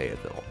George's in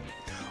Fayetteville.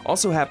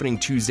 Also happening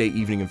Tuesday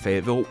evening in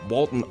Fayetteville,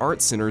 Walton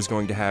Arts Center is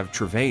going to have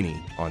Trevani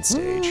on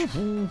stage.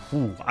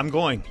 I'm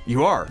going.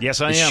 You are? Yes,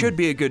 I am. It should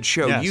be a good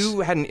show. Yes.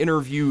 You had an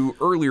interview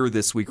earlier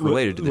this week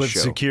related to this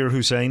show. With Zakir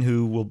Hussain,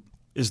 who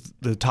is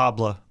the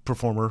tabla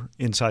performer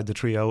inside the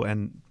trio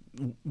and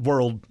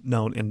world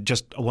known and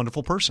just a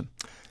wonderful person.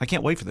 I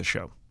can't wait for this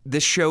show.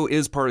 This show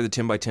is part of the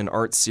 10 by 10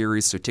 Arts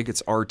series, so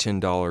tickets are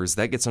 $10.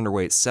 That gets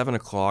underway at 7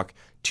 o'clock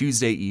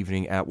Tuesday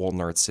evening at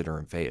Walton Arts Center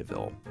in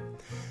Fayetteville.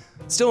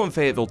 Still in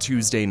Fayetteville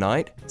Tuesday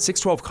night,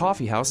 612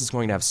 Coffee House is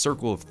going to have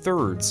Circle of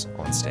Thirds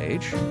on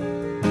stage.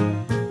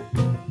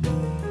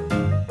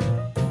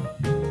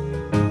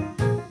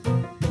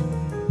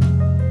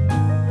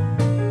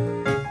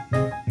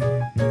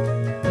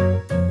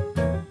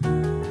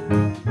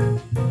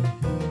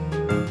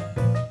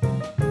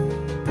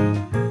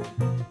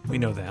 We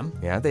know them.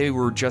 Yeah, they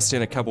were just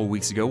in a couple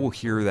weeks ago. We'll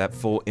hear that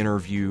full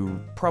interview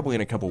probably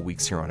in a couple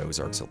weeks here on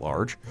Ozarks at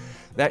Large.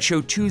 That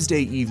show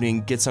Tuesday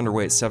evening gets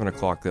underway at 7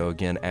 o'clock, though,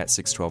 again at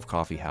 612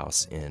 Coffee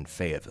House in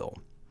Fayetteville.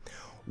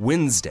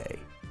 Wednesday,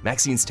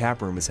 Maxine's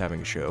Tap Room is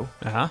having a show.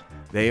 Uh-huh.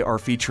 They are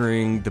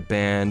featuring the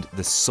band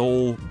The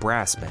Soul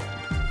Brass Band.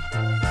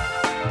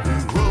 We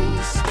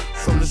rose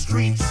from the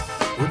streets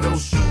with no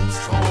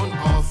shoes on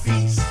our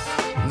feet.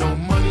 No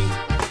money,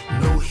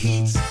 no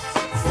heat.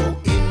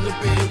 Folk in the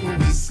bed when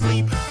we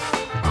sleep.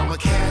 I'm a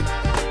cat,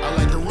 I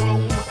like to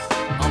roam.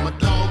 I'm a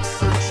dog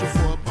searching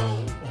for a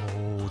bone.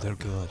 Oh, they're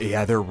good.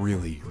 Yeah, they're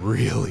really,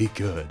 really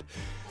good.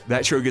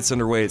 That show gets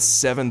underway at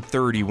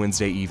 7:30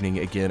 Wednesday evening,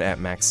 again at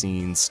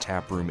Maxine's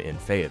Tap Room in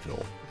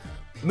Fayetteville.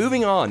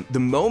 Moving on, the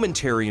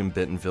Momentary in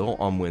Bentonville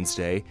on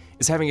Wednesday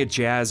is having a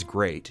jazz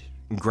great.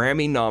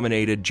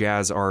 Grammy-nominated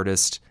jazz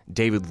artist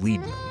David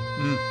Liedman.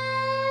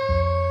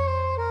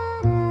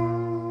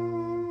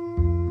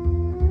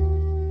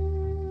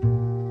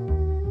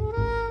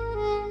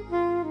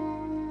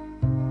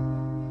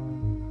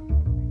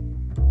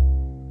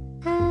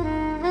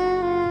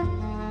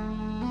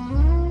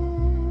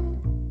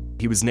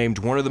 He was named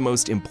one of the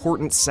most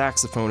important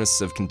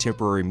saxophonists of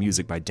contemporary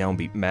music by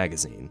Downbeat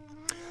magazine.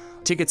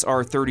 Tickets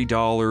are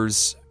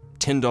 $30,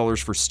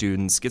 $10 for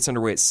students. Gets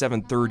underway at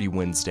 7:30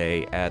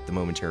 Wednesday at the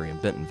Momentary in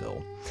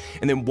Bentonville.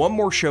 And then one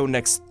more show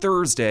next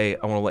Thursday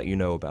I want to let you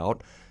know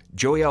about.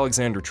 Joey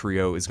Alexander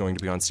Trio is going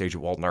to be on stage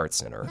at Walton Arts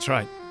Center. That's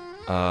right.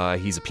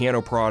 He's a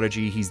piano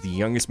prodigy. He's the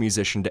youngest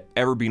musician to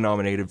ever be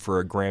nominated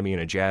for a Grammy in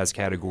a jazz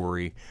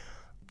category.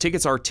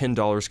 Tickets are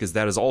 $10 because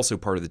that is also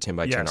part of the 10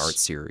 by 10 Arts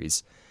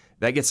series.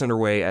 That gets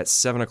underway at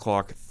 7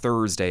 o'clock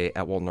Thursday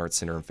at Walton Arts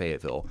Center in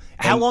Fayetteville.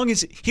 How long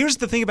is it? Here's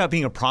the thing about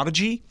being a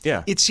prodigy.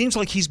 Yeah. It seems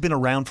like he's been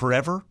around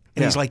forever,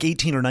 and he's like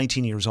 18 or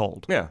 19 years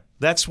old. Yeah.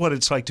 That's what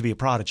it's like to be a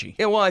prodigy.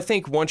 Yeah, well, I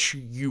think once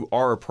you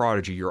are a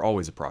prodigy, you're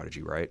always a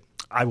prodigy, right?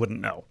 I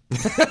wouldn't know.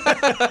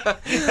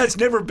 That's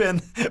never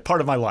been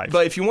part of my life.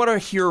 But if you want to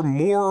hear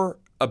more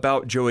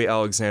about Joey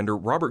Alexander,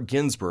 Robert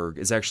Ginsburg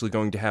is actually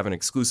going to have an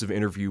exclusive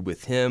interview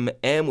with him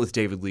and with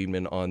David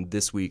Liedman on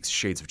this week's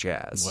Shades of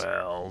Jazz.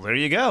 Well, there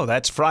you go.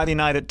 That's Friday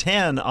night at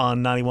 10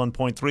 on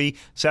 91.3,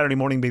 Saturday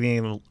morning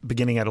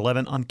beginning at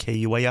 11 on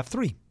KUAF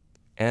 3.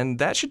 And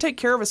that should take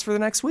care of us for the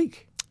next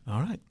week. All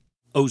right.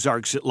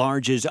 Ozarks at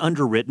Large is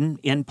underwritten,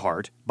 in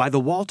part, by the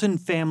Walton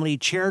Family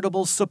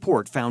Charitable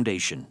Support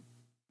Foundation.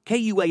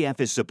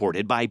 KUAF is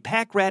supported by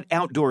Pack Rat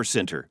Outdoor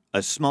Center,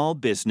 a small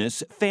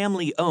business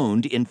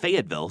family-owned in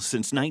Fayetteville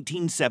since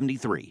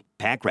 1973.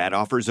 Pack Rat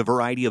offers a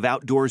variety of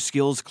outdoor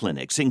skills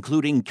clinics,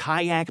 including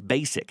kayak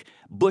basic,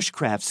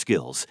 bushcraft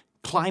skills,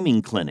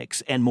 climbing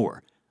clinics, and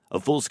more. A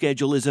full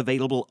schedule is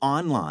available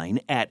online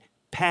at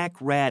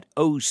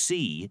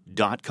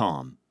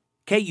packratoc.com.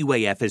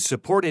 KUAF is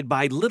supported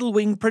by Little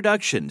Wing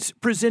Productions,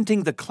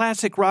 presenting the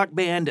classic rock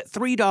band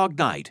Three Dog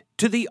Night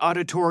to the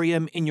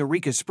Auditorium in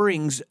Eureka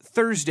Springs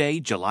Thursday,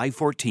 July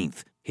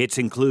 14th. Hits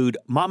include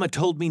Mama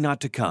Told Me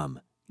Not to Come,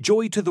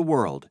 Joy to the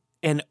World,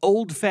 An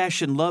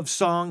Old-Fashioned Love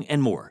Song,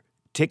 and more.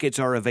 Tickets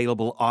are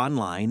available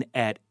online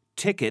at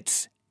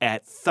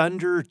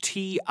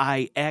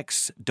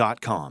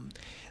tickets@thundertix.com.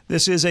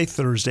 This is a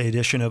Thursday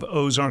edition of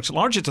Ozarks at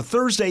Large. It's a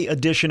Thursday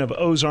edition of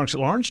Ozarks at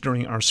Large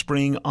during our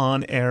spring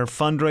on-air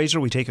fundraiser.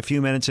 We take a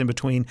few minutes in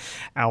between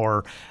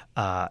our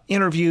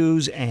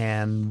interviews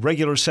and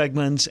regular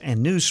segments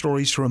and news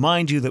stories to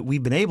remind you that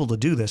we've been able to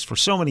do this for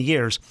so many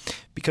years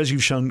because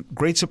you've shown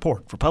great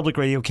support for Public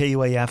Radio,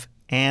 KUAF,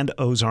 and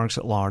Ozarks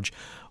at Large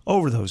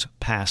over those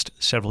past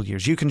several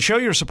years. You can show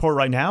your support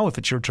right now, if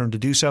it's your turn to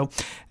do so,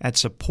 at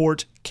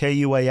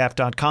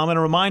supportkuaf.com. And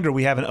a reminder,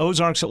 we have an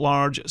Ozarks at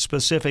Large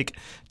specific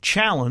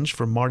challenge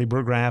from Marty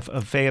Burgraff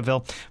of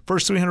Fayetteville.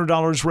 First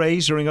 $300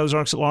 raised during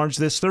Ozarks at Large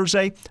this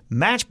Thursday,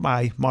 matched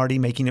by Marty,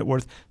 making it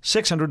worth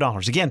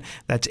 $600. Again,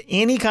 that's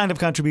any kind of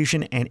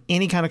contribution and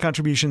any kind of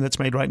contribution that's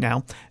made right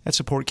now at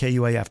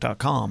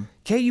supportkuaf.com.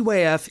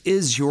 KUAF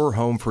is your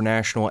home for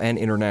national and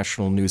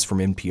international news from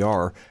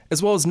NPR,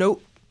 as well as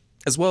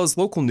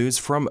local news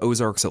from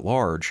Ozarks at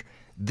Large.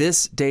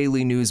 This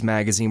daily news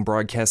magazine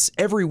broadcasts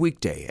every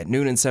weekday at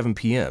noon and 7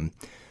 p.m.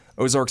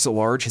 Ozarks at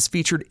Large has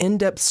featured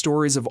in-depth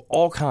stories of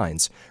all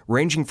kinds,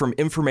 ranging from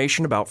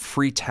information about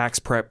free tax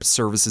prep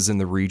services in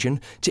the region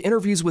to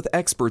interviews with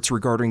experts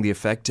regarding the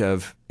effect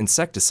of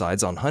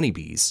insecticides on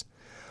honeybees.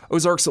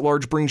 Ozarks at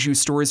Large brings you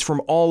stories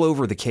from all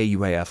over the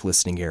KUAF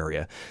listening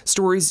area,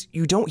 stories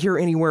you don't hear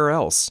anywhere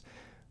else.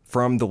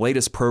 From the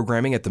latest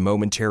programming at the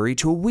Momentary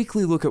to a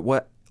weekly look at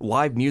what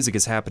live music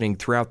is happening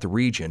throughout the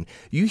region,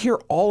 you hear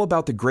all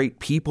about the great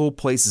people,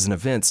 places, and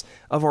events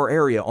of our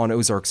area on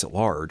Ozarks at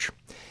Large.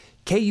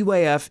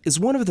 KUAF is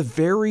one of the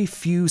very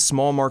few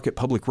small market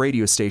public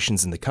radio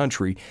stations in the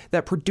country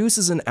that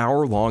produces an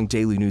hour-long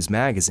daily news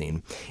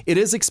magazine. It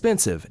is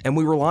expensive, and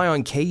we rely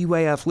on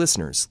KUAF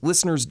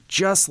listeners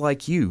just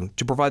like you,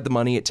 to provide the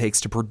money it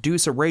takes to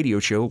produce a radio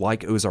show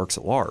like Ozarks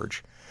at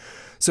Large.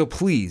 So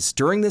please,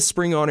 during this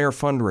Spring On Air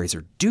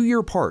fundraiser, do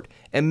your part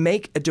and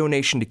make a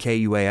donation to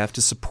KUAF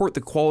to support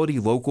the quality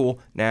local,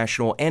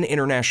 national, and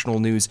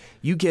international news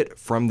you get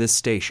from this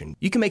station.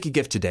 You can make a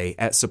gift today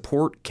at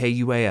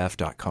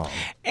supportkuaf.com.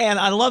 And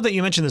I love that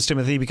you mentioned this,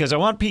 Timothy, because I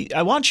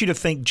want you to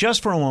think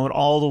just for a moment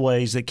all the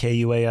ways that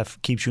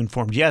KUAF keeps you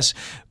informed. Yes,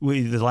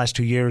 the last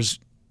 2 years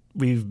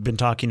we've been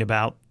talking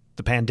about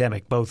the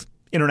pandemic, both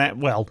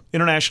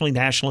internationally,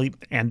 nationally,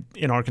 and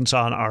in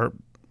Arkansas and our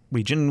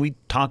region. We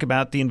talk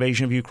about the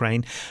invasion of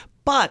Ukraine.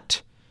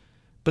 But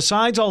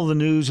besides all the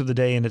news of the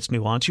day and its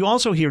nuance, you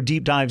also hear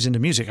deep dives into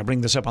music. I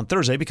bring this up on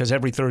Thursday because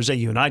every Thursday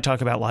you and I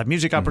talk about live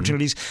music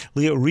opportunities.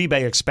 Lia Uribe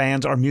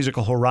expands our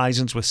musical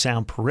horizons with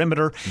Sound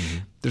Perimeter.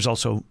 There's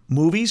also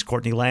movies.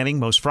 Courtney Lanning,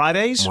 most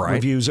Fridays,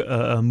 reviews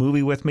a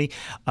movie with me.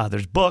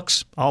 There's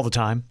books all the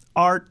time.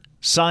 Art,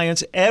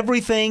 science,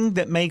 everything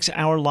that makes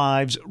our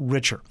lives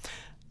richer.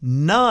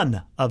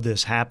 None of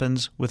this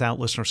happens without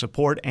listener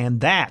support,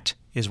 and that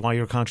is why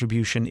your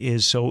contribution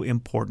is so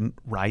important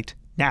right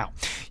now.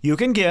 You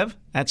can give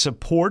at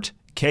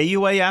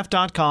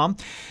supportkuaf.com,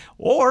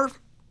 or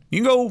you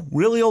can go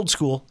really old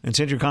school and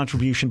send your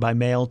contribution by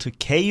mail to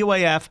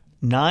KUAF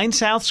 9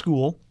 South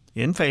School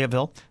in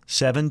Fayetteville,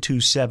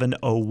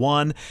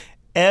 72701.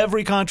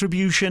 Every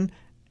contribution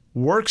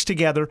works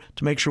together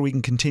to make sure we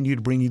can continue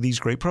to bring you these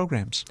great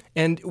programs.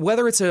 And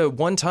whether it's a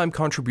one-time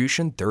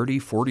contribution,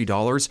 $30,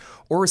 $40,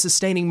 or a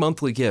sustaining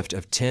monthly gift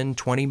of $10,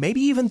 $20,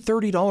 maybe even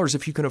 $30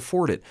 if you can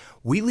afford it,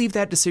 we leave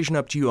that decision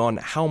up to you on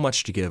how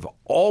much to give.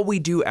 All we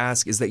do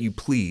ask is that you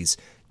please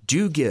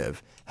do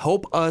give.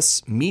 Help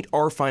us meet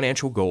our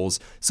financial goals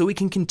so we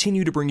can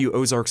continue to bring you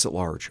Ozarks at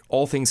Large,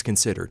 All Things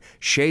Considered,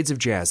 Shades of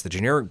Jazz, The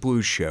Generic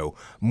Blues Show,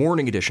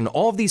 Morning Edition.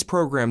 All of these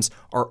programs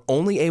are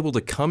only able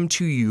to come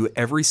to you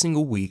every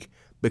single week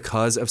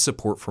because of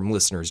support from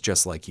listeners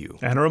just like you.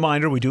 And a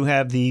reminder, we do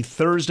have the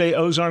Thursday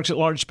Ozarks at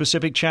Large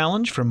Specific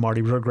Challenge from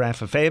Marty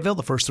Burgraff of Fayetteville.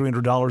 The first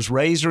 $300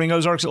 raised during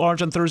Ozarks at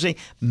Large on Thursday,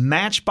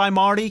 matched by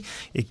Marty.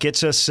 It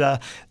gets us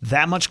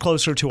that much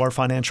closer to our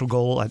financial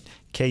goal at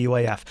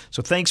KUAF.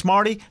 So thanks,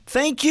 Marty.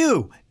 Thank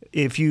you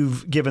if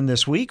you've given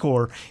this week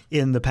or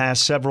in the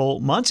past several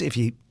months. If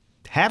you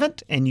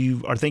haven't and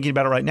you are thinking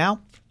about it right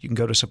now, you can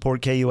go to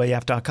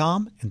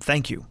supportkuaf.com, and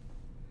thank you.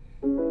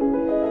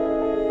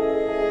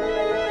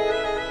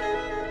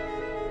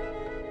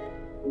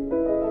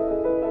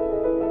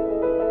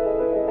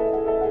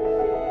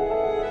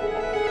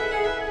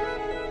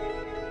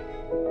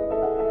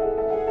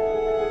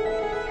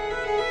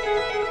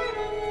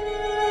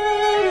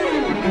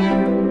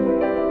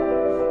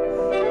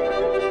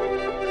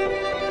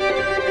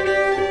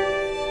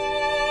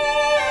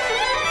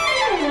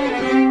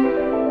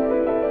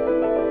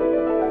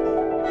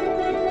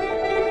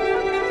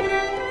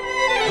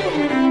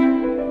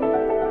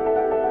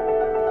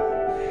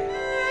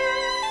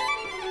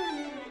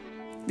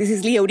 This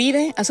is Lia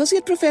Uribe,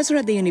 Associate Professor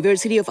at the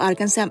University of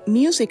Arkansas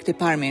Music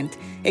Department,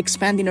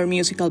 expanding our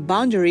musical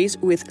boundaries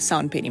with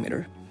Sound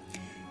Perimeter.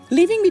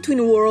 Living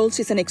between worlds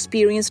is an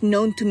experience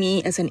known to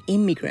me as an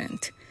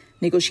immigrant,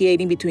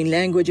 negotiating between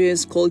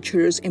languages,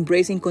 cultures,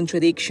 embracing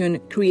contradiction,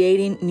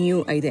 creating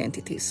new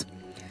identities.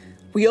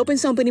 We open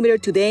Sound Perimeter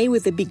today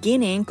with the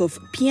beginning of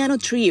Piano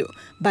Trio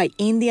by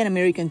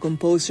Indian-American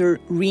composer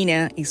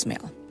Rina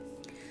Ismail.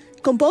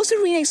 Composer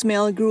Rina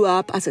Ismail grew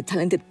up as a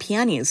talented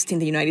pianist in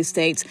the United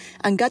States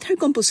and got her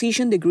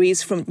composition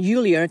degrees from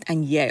Juilliard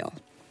and Yale.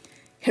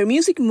 Her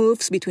music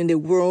moves between the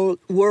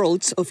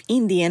worlds of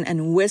Indian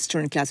and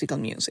Western classical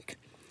music.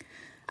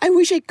 I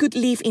wish I could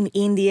live in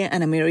India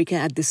and America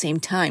at the same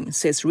time,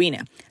 says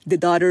Rina, the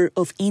daughter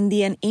of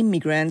Indian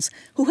immigrants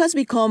who has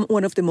become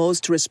one of the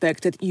most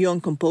respected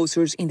young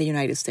composers in the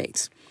United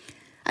States.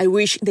 I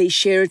wish they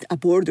shared a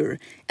border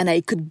and I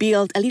could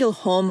build a little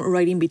home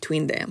right in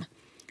between them.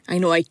 I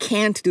know I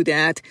can't do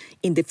that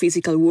in the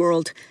physical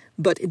world,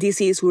 but this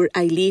is where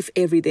I live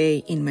every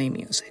day in my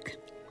music.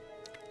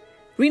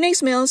 Rina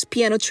Ismail's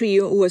Piano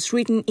Trio was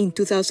written in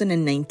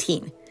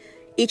 2019.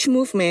 Each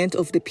movement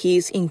of the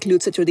piece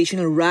includes a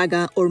traditional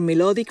raga or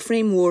melodic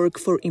framework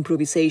for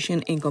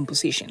improvisation and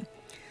composition.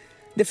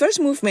 The first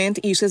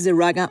movement uses the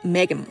raga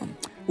Megamon,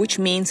 which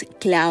means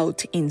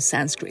cloud in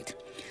Sanskrit.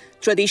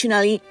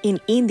 Traditionally, in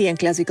Indian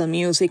classical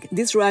music,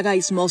 this raga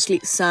is mostly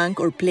sung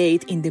or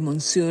played in the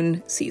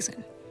monsoon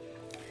season.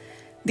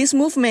 This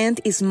movement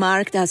is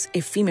marked as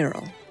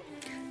ephemeral.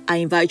 I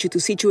invite you to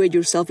situate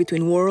yourself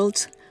between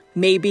worlds,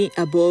 maybe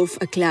above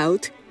a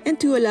cloud, and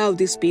to allow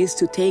this piece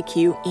to take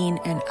you in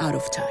and out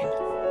of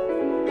time.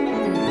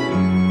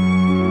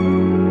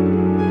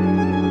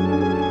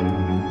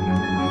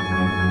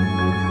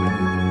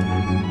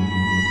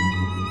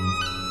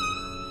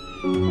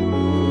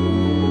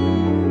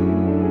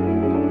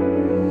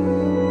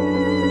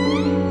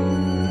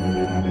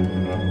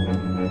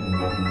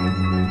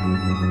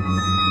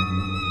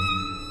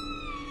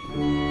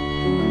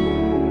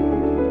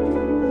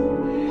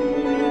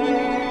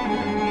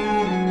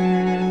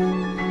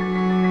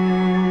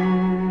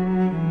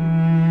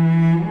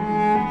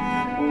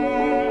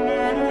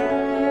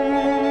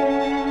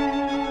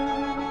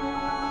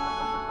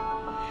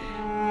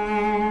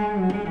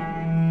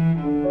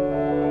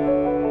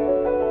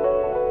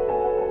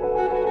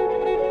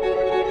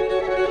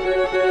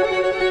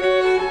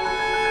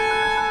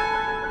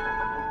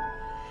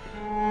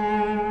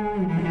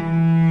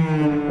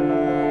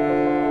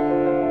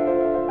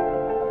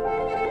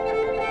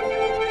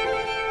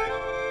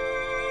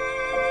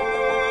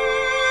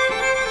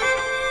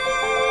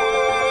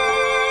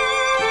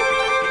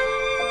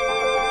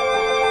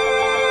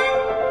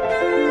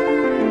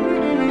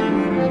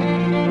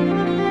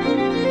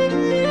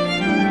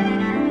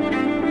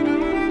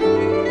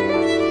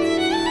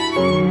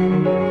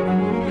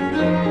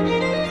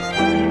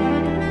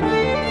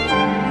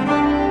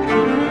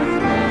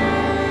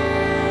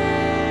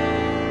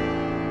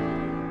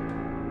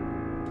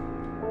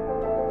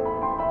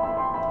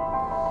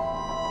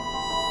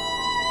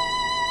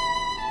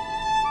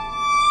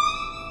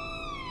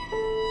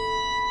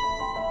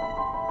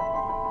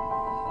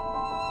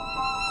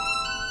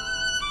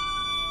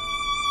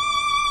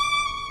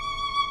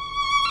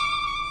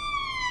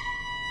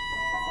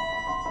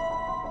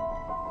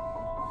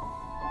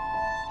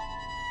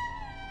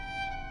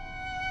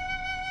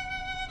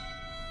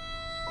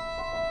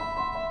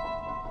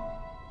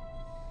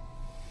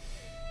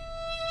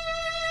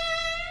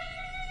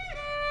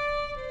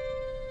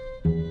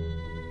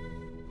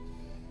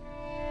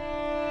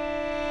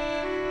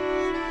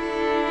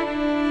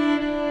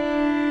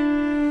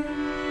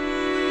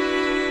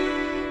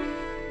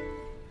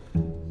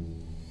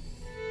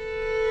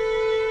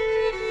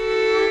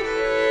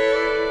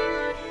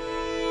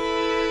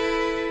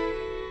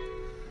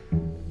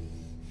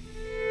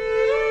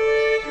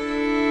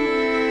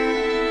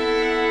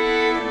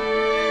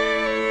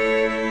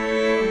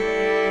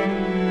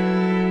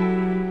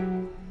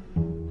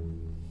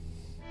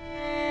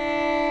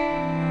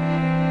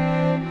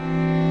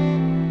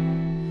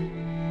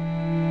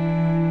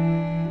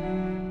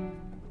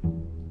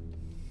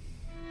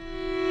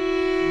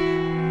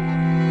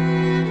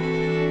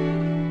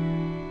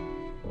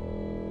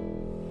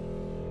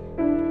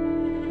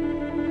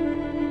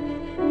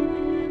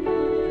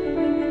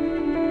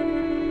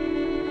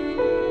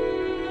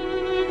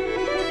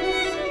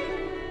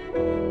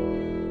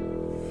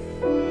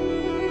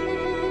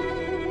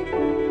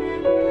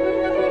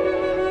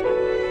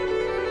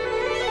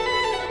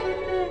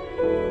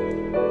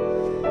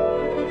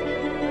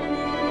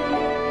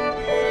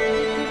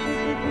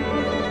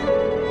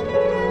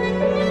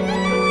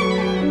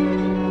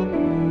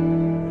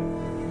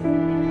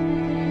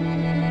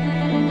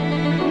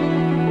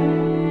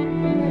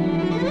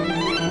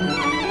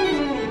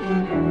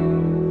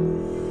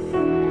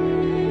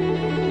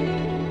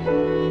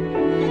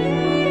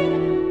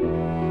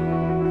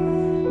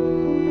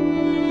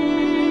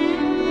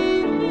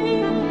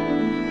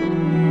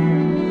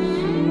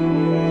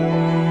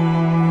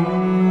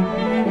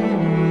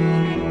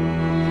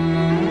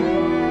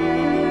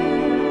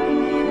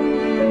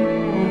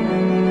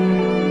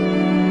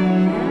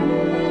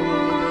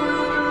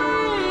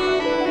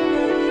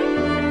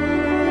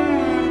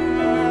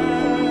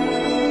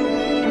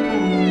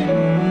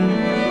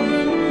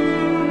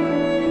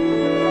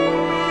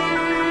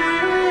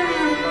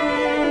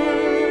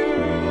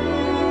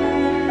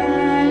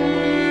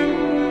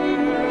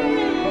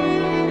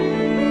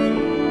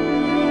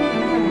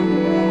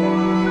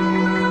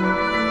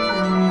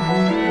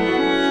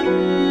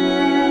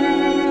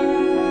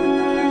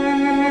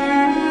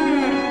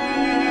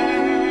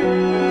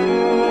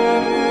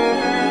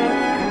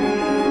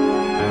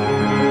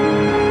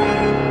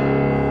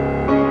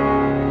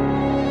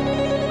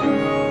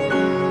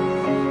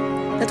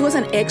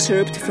 was an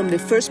excerpt from the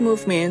first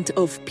movement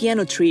of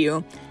Piano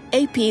Trio,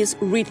 a piece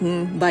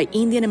written by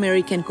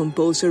Indian-American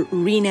composer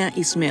Reena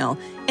Ismail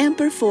and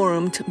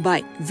performed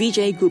by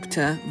Vijay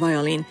Gupta,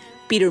 violin,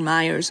 Peter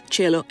Myers,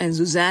 cello, and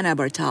Susanna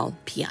Bartal,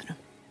 piano.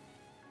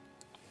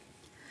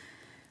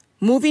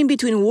 Moving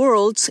Between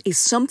Worlds is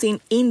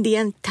something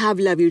Indian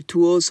tabla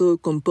virtuoso,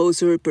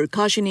 composer,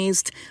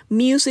 percussionist,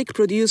 music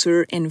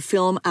producer, and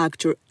film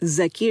actor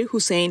Zakir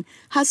Hussain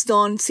has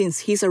done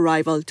since his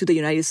arrival to the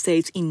United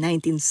States in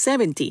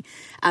 1970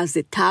 as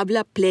the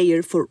tabla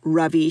player for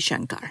Ravi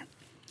Shankar.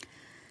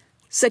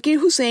 Zakir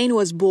Hussain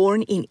was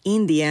born in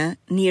India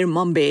near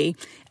Mumbai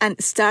and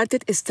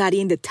started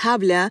studying the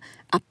tabla,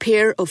 a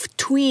pair of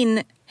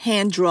twin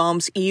hand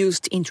drums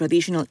used in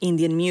traditional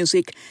Indian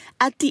music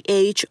at the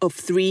age of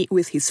 3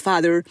 with his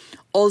father,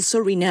 also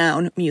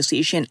renowned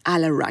musician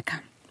Ala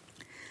Raka.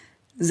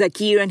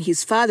 Zakir and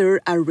his father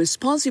are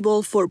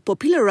responsible for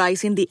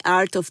popularizing the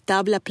art of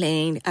tabla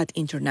playing at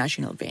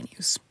international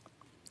venues.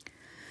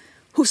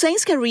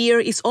 Hussein's career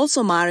is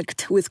also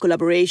marked with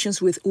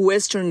collaborations with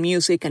Western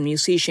music and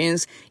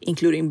musicians,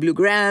 including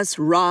bluegrass,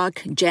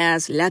 rock,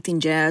 jazz,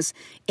 Latin jazz,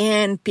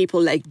 and people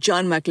like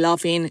John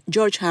McLaughlin,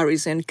 George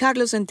Harrison,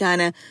 Carlos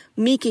Santana,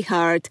 Mickey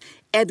Hart,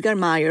 Edgar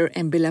Meyer,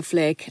 and Bela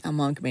Fleck,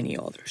 among many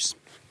others.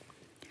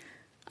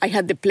 I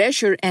had the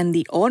pleasure and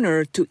the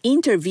honor to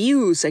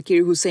interview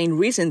Zakir Hussein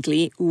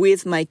recently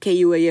with my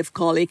KUAF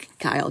colleague,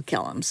 Kyle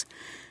Kellums.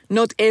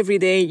 Not every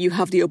day you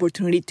have the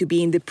opportunity to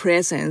be in the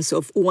presence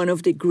of one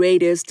of the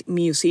greatest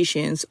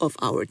musicians of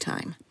our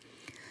time.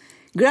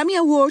 Grammy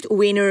Award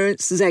winner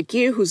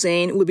Zakir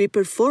Hussein will be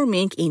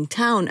performing in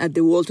town at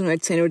the Walton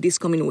Arts Center this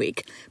coming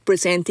week,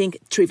 presenting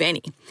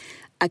Triveni,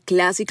 a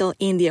classical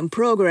Indian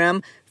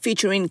program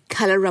featuring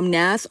Kala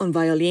Ramnath on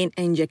violin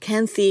and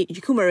Jakanthi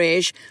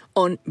Kumaresh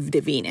on the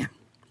veena.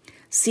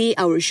 See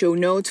our show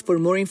notes for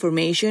more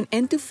information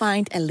and to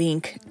find a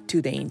link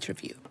to the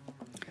interview.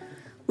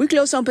 We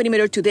close on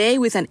Perimeter today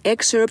with an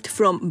excerpt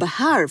from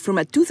Bahar from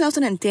a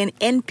 2010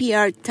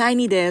 NPR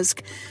Tiny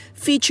Desk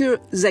feature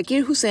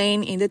Zakir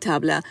Hussein in the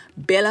tabla,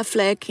 Bela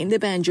Fleck in the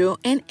banjo,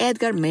 and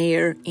Edgar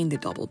Meyer in the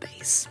double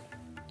bass.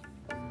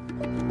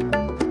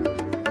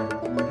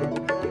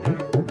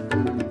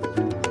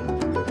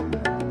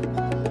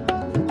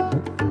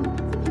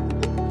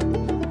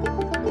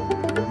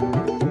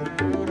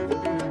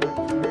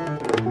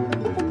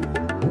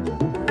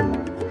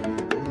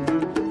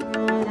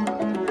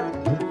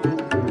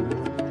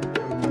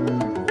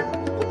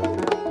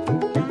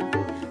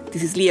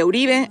 This is Lia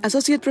Uribe,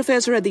 Associate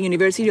Professor at the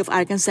University of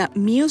Arkansas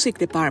Music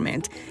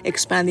Department,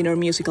 expanding our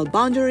musical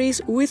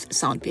boundaries with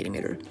Sound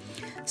Perimeter.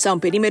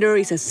 Sound Perimeter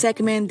is a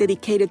segment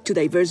dedicated to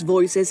diverse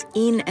voices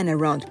in and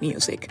around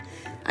music.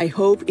 I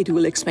hope it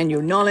will expand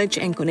your knowledge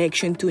and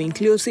connection to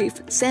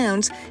inclusive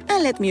sounds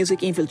and let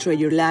music infiltrate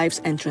your lives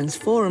and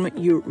transform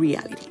your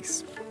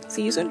realities.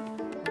 See you soon.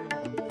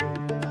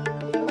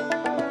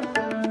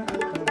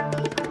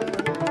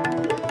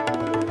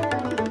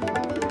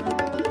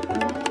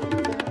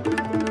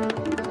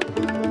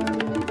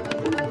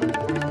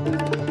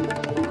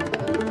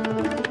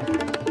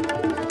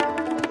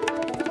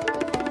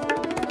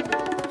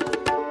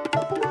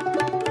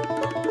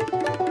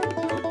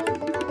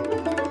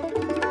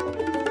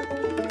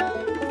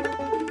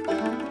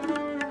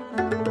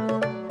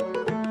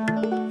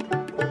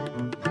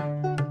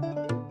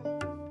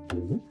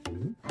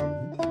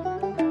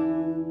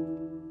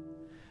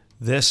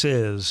 This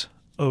is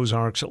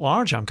Ozarks at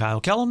Large. I'm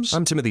Kyle Kellums.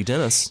 I'm Timothy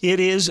Dennis. It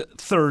is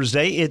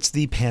Thursday. It's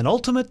the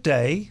penultimate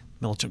day.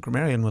 Militant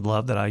Grammarian would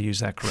love that I use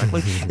that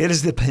correctly. It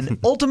is the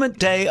penultimate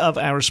day of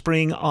our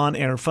spring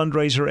on-air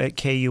fundraiser at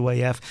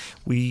KUAF.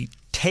 We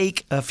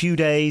take a few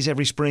days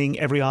every spring,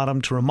 every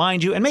autumn to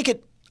remind you and make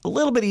it a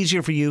little bit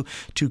easier for you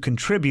to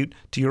contribute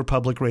to your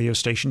public radio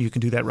station. You can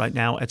do that right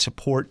now at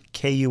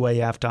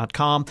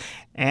supportkuaf.com.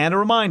 And a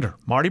reminder,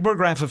 Marty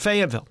Burgraff of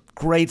Fayetteville,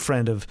 great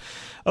friend of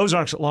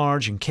Ozarks at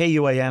Large and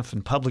KUAF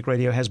and Public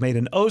Radio, has made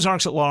an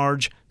Ozarks at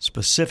Large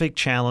specific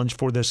challenge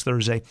for this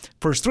Thursday.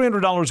 First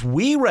 $300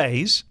 we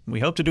raise,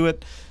 we hope to do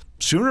it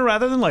sooner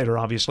rather than later,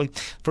 obviously.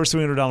 First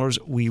 $300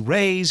 we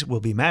raise will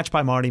be matched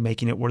by Marty,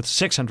 making it worth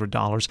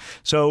 $600.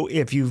 So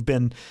if you've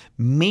been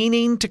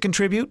meaning to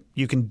contribute,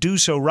 you can do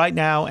so right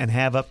now and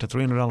have up to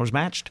 $300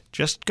 matched.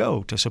 Just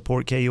go to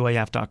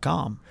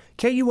supportkuaf.com.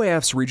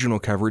 KUAF's regional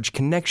coverage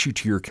connects you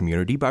to your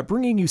community by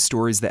bringing you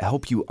stories that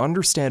help you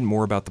understand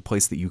more about the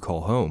place that you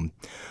call home.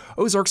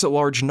 Ozarks at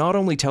Large not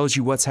only tells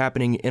you what's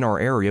happening in our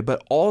area,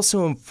 but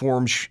also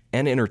informs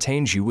and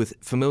entertains you with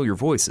familiar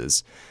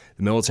voices.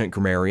 The Militant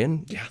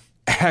Grammarian,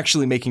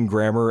 actually making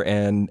grammar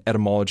and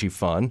etymology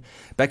fun.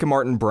 Becca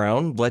Martin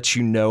Brown lets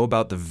you know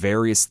about the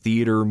various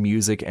theater,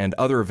 music, and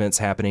other events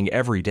happening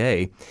every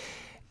day.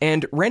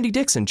 And Randy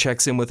Dixon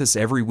checks in with us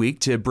every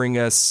week to bring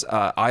us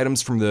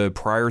items from the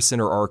Pryor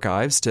Center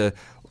archives to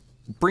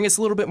bring us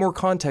a little bit more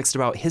context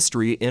about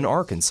history in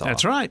Arkansas.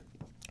 That's right.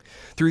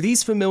 Through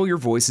these familiar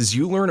voices,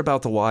 you learn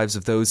about the lives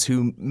of those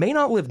who may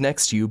not live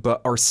next to you,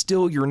 but are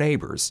still your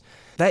neighbors.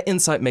 That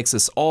insight makes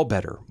us all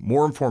better,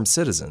 more informed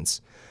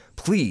citizens.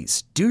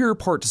 Please do your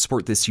part to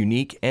support this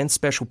unique and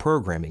special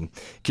programming.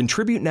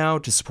 Contribute now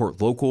to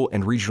support local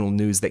and regional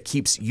news that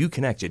keeps you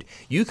connected.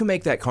 You can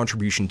make that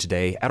contribution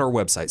today at our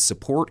website,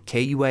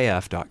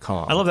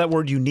 supportkuaf.com. I love that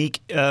word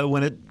unique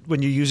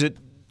when you use it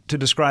to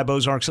describe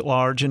Ozarks at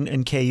Large and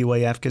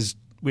KUAF, because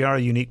we are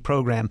a unique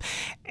program.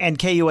 And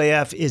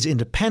KUAF is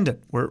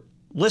independent. We're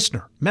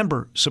listener,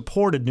 member,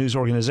 supported news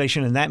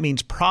organization, and that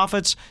means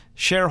profits,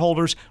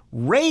 shareholders,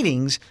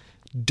 ratings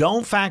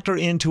don't factor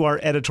into our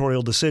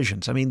editorial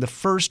decisions. I mean, the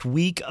first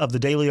week of the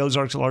Daily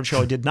Ozarks at Large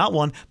show, I did not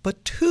one,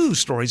 but two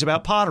stories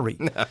about pottery.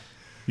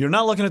 You're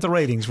not looking at the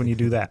ratings when you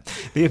do that.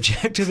 The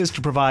objective is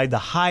to provide the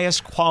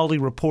highest quality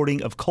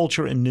reporting of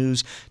culture and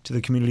news to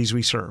the communities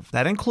we serve.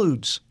 That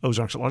includes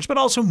Ozarks at Large, but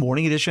also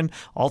Morning Edition,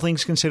 All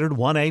Things Considered,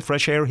 1A,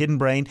 Fresh Air, Hidden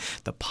Brain,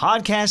 the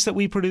podcasts that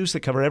we produce that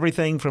cover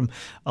everything from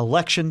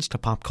elections to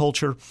pop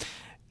culture,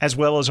 as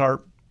well as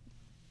our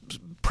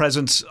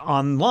presence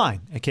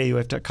online at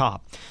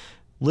KUAF.com.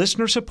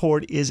 Listener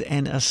support is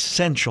an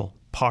essential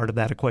part of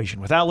that equation.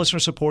 Without listener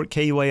support,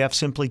 KUAF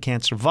simply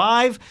can't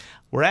survive.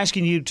 We're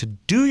asking you to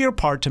do your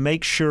part to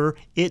make sure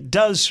it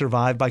does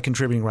survive by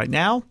contributing right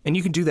now. And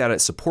you can do that at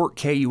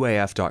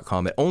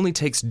supportkuaf.com. It only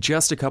takes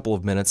just a couple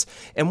of minutes.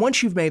 And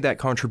once you've made that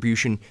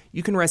contribution,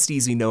 you can rest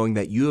easy knowing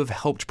that you have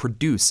helped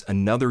produce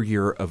another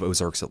year of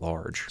Ozarks at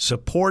Large.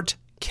 Support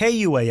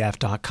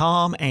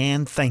KUAF.com,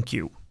 and thank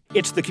you.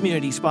 It's the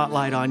Community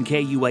Spotlight on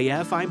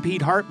KUAF. I'm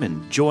Pete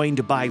Hartman,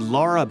 joined by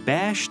Laura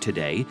Bash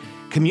today,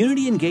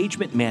 Community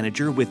Engagement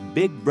Manager with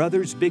Big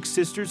Brothers Big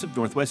Sisters of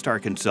Northwest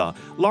Arkansas.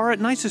 Laura,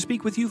 nice to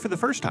speak with you for the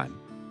first time.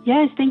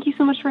 Yes, thank you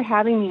so much for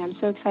having me. I'm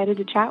so excited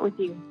to chat with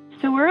you.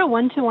 So we're a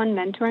one-to-one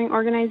mentoring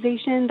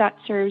organization that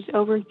serves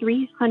over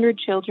 300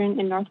 children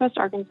in Northwest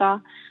Arkansas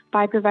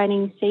by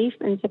providing safe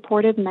and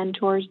supportive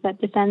mentors that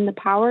defend the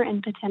power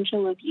and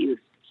potential of youth.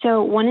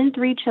 So 1 in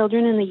 3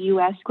 children in the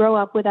U.S. grow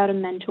up without a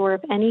mentor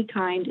of any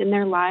kind in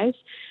their lives,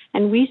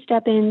 and we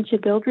step in to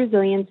build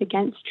resilience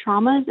against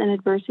traumas and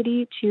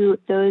adversity to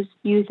those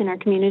youth in our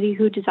community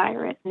who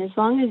desire it. And as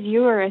long as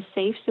you are a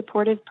safe,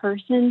 supportive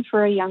person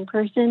for a young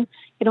person,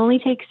 it only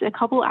takes a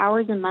couple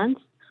hours a month.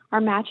 Our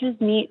matches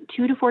meet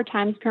 2 to 4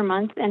 times per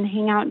month and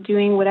hang out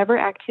doing whatever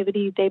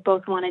activity they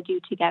both want to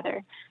do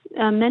together.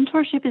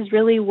 Mentorship is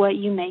really what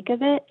you make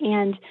of it,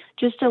 and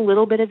just a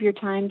little bit of your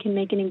time can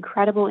make an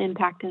incredible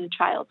impact in a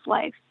child's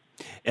life.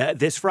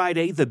 This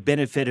Friday, the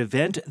benefit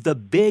event, The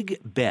Big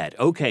Bet.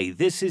 Okay,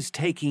 this is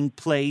taking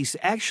place.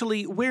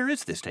 Actually, where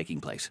is this taking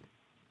place?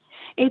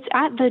 It's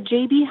at the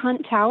J.B.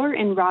 Hunt Tower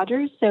in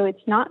Rogers, so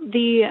it's not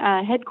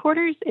the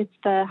headquarters, it's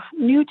the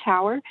new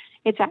tower.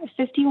 It's at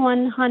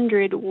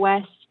 5100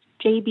 West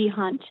J.B.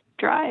 Hunt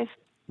Drive.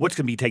 What's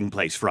going to be taking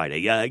place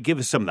Friday? Give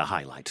us some of the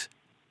highlights.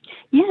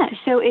 Yeah,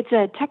 so it's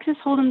a Texas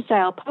Hold'em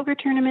style poker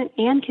tournament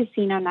and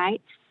casino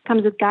night.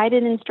 Comes with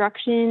guided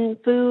instruction,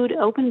 food,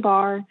 open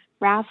bar,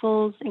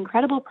 raffles,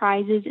 incredible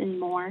prizes, and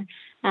more.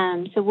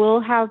 So we'll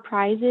have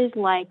prizes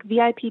like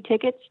VIP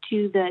tickets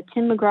to the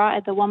Tim McGraw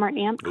at the Walmart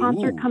Amp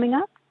concert coming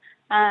up,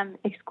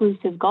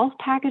 exclusive golf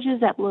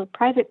packages at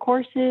private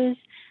courses,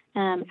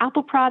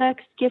 Apple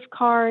products, gift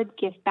cards,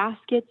 gift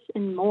baskets,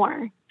 and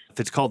more.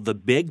 It's called The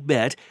Big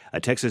Bet, a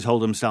Texas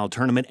Hold'em style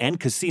tournament and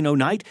casino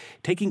night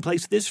taking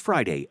place this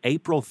Friday,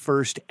 April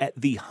 1st at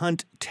the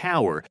Hunt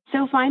Tower.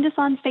 So find us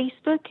on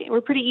Facebook.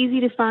 We're pretty easy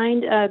to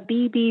find,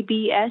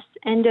 bbbsnwa.org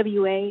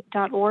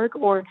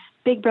or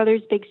Big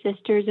Brothers Big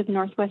Sisters of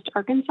Northwest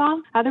Arkansas.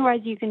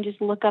 Otherwise, you can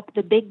just look up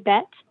The Big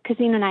Bet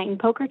Casino Night and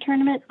Poker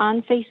Tournament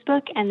on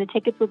Facebook, and the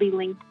tickets will be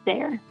linked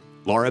there.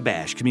 Laura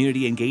Bash,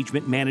 Community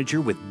Engagement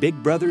Manager with Big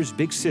Brothers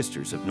Big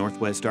Sisters of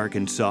Northwest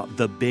Arkansas,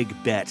 The Big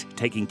Bet,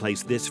 taking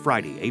place this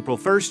Friday, April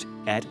 1st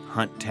at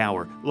Hunt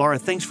Tower. Laura,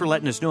 thanks for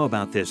letting us know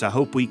about this. I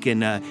hope we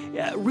can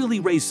really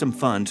raise some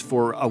funds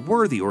for a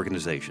worthy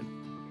organization.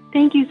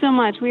 Thank you so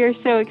much. We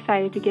are so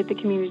excited to get the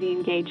community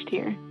engaged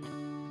here.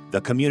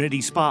 The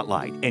Community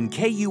Spotlight and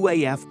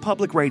KUAF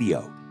Public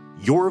Radio.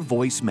 Your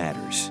voice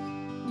matters.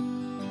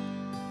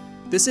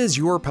 This is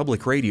your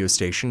public radio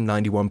station,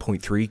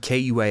 91.3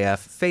 KUAF,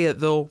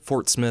 Fayetteville,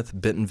 Fort Smith,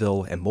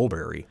 Bentonville, and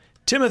Mulberry.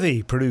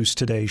 Timothy produced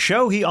today's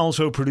show. He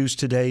also produced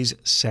today's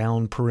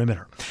Sound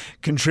Perimeter.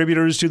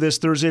 Contributors to this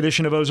Thursday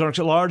edition of Ozarks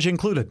at Large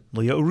included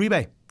Lia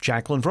Uribe,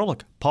 Jacqueline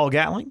Froelich, Paul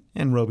Gatling,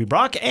 and Roby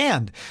Brock.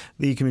 And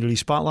the Community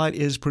Spotlight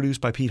is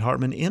produced by Pete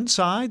Hartman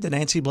inside the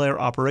Nancy Blair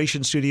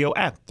Operations Studio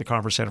at the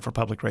Carver Center for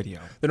Public Radio.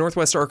 The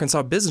Northwest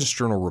Arkansas Business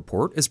Journal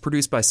Report is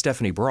produced by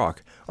Stephanie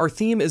Brock. Our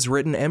theme is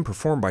written and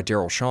performed by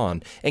Daryl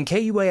Shawn. And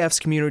KUAF's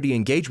Community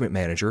Engagement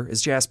Manager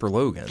is Jasper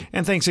Logan.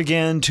 And thanks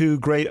again to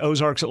great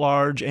Ozarks at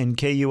Large and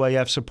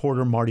KUAF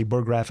supporter Marty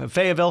Burgraff of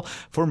Fayetteville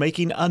for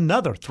making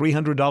another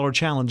 $300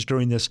 challenge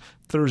during this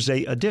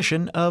Thursday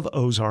edition of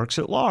Ozarks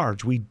at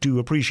Large. We do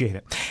appreciate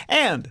it.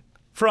 And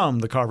from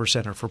the Carver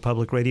Center for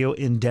Public Radio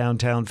in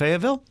downtown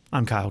Fayetteville,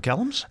 I'm Kyle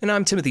Kellums. And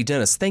I'm Timothy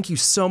Dennis. Thank you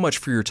so much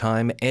for your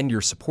time and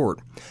your support.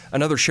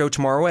 Another show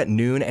tomorrow at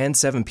noon and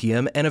 7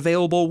 p.m. and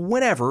available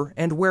whenever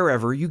and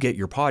wherever you get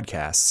your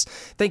podcasts.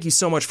 Thank you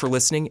so much for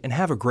listening and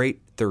have a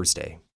great Thursday.